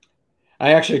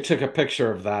 I actually took a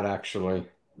picture of that, actually.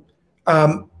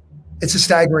 It's a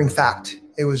staggering fact.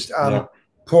 It was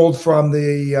pulled from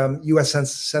the U.S.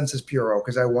 Census Bureau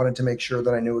because I wanted to make sure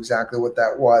that I knew exactly what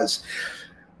that was.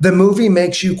 The movie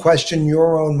makes you question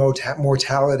your own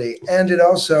mortality, and it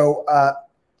also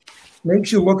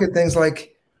makes you look at things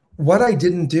like what I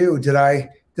didn't do. Did I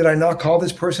not call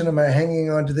this person? Am I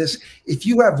hanging on to this? If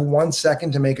you have 1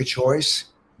 second to make a choice,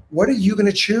 what are you going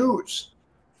to choose?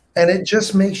 And it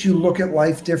just makes you look at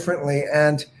life differently.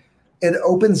 And it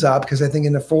opens up, because I think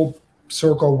in the full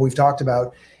circle we've talked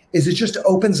about, is it just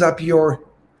opens up your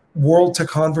world to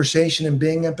conversation and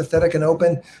being empathetic and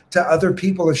open to other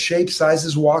people of shape,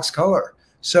 sizes, walks, color.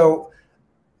 So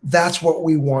that's what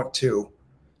we want to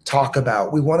talk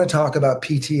about. We want to talk about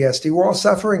PTSD. We're all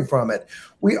suffering from it.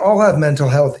 We all have mental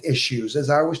health issues, as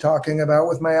I was talking about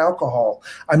with my alcohol.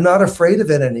 I'm not afraid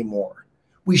of it anymore.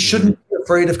 We shouldn't be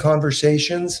afraid of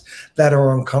conversations that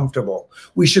are uncomfortable.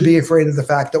 We should be afraid of the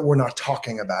fact that we're not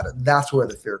talking about it. That's where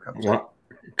the fear comes in.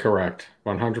 Correct.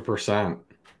 100%.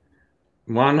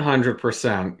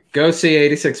 100%. Go see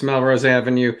 86 Melrose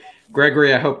Avenue.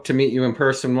 Gregory, I hope to meet you in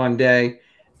person one day.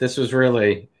 This was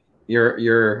really,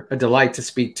 you're a delight to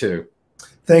speak to.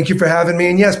 Thank you for having me.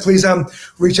 And yes, please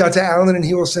reach out to Alan and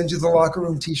he will send you the Locker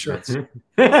Room t-shirts.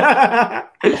 Have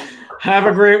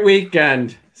a great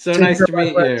weekend. So nice to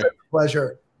meet you.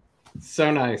 Pleasure.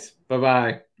 So nice.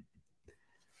 Bye-bye.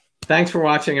 Thanks for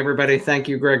watching, everybody. Thank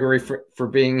you, Gregory, for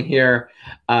being here.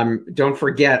 Don't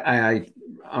forget, I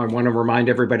want to remind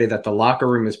everybody that the Locker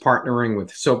Room is partnering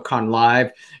with SoapCon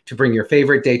Live to bring your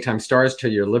favorite daytime stars to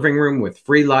your living room with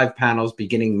free live panels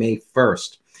beginning May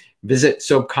 1st. Visit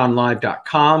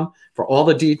soapconlive.com for all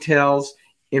the details,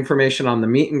 information on the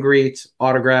meet and greets,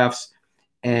 autographs,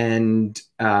 and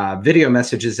video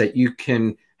messages that you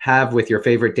can have with your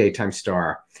favorite daytime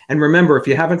star. And remember, if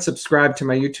you haven't subscribed to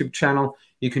my YouTube channel,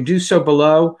 you can do so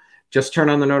below. Just turn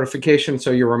on the notification so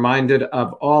you're reminded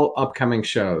of all upcoming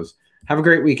shows. Have a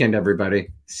great weekend, everybody.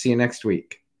 See you next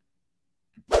week.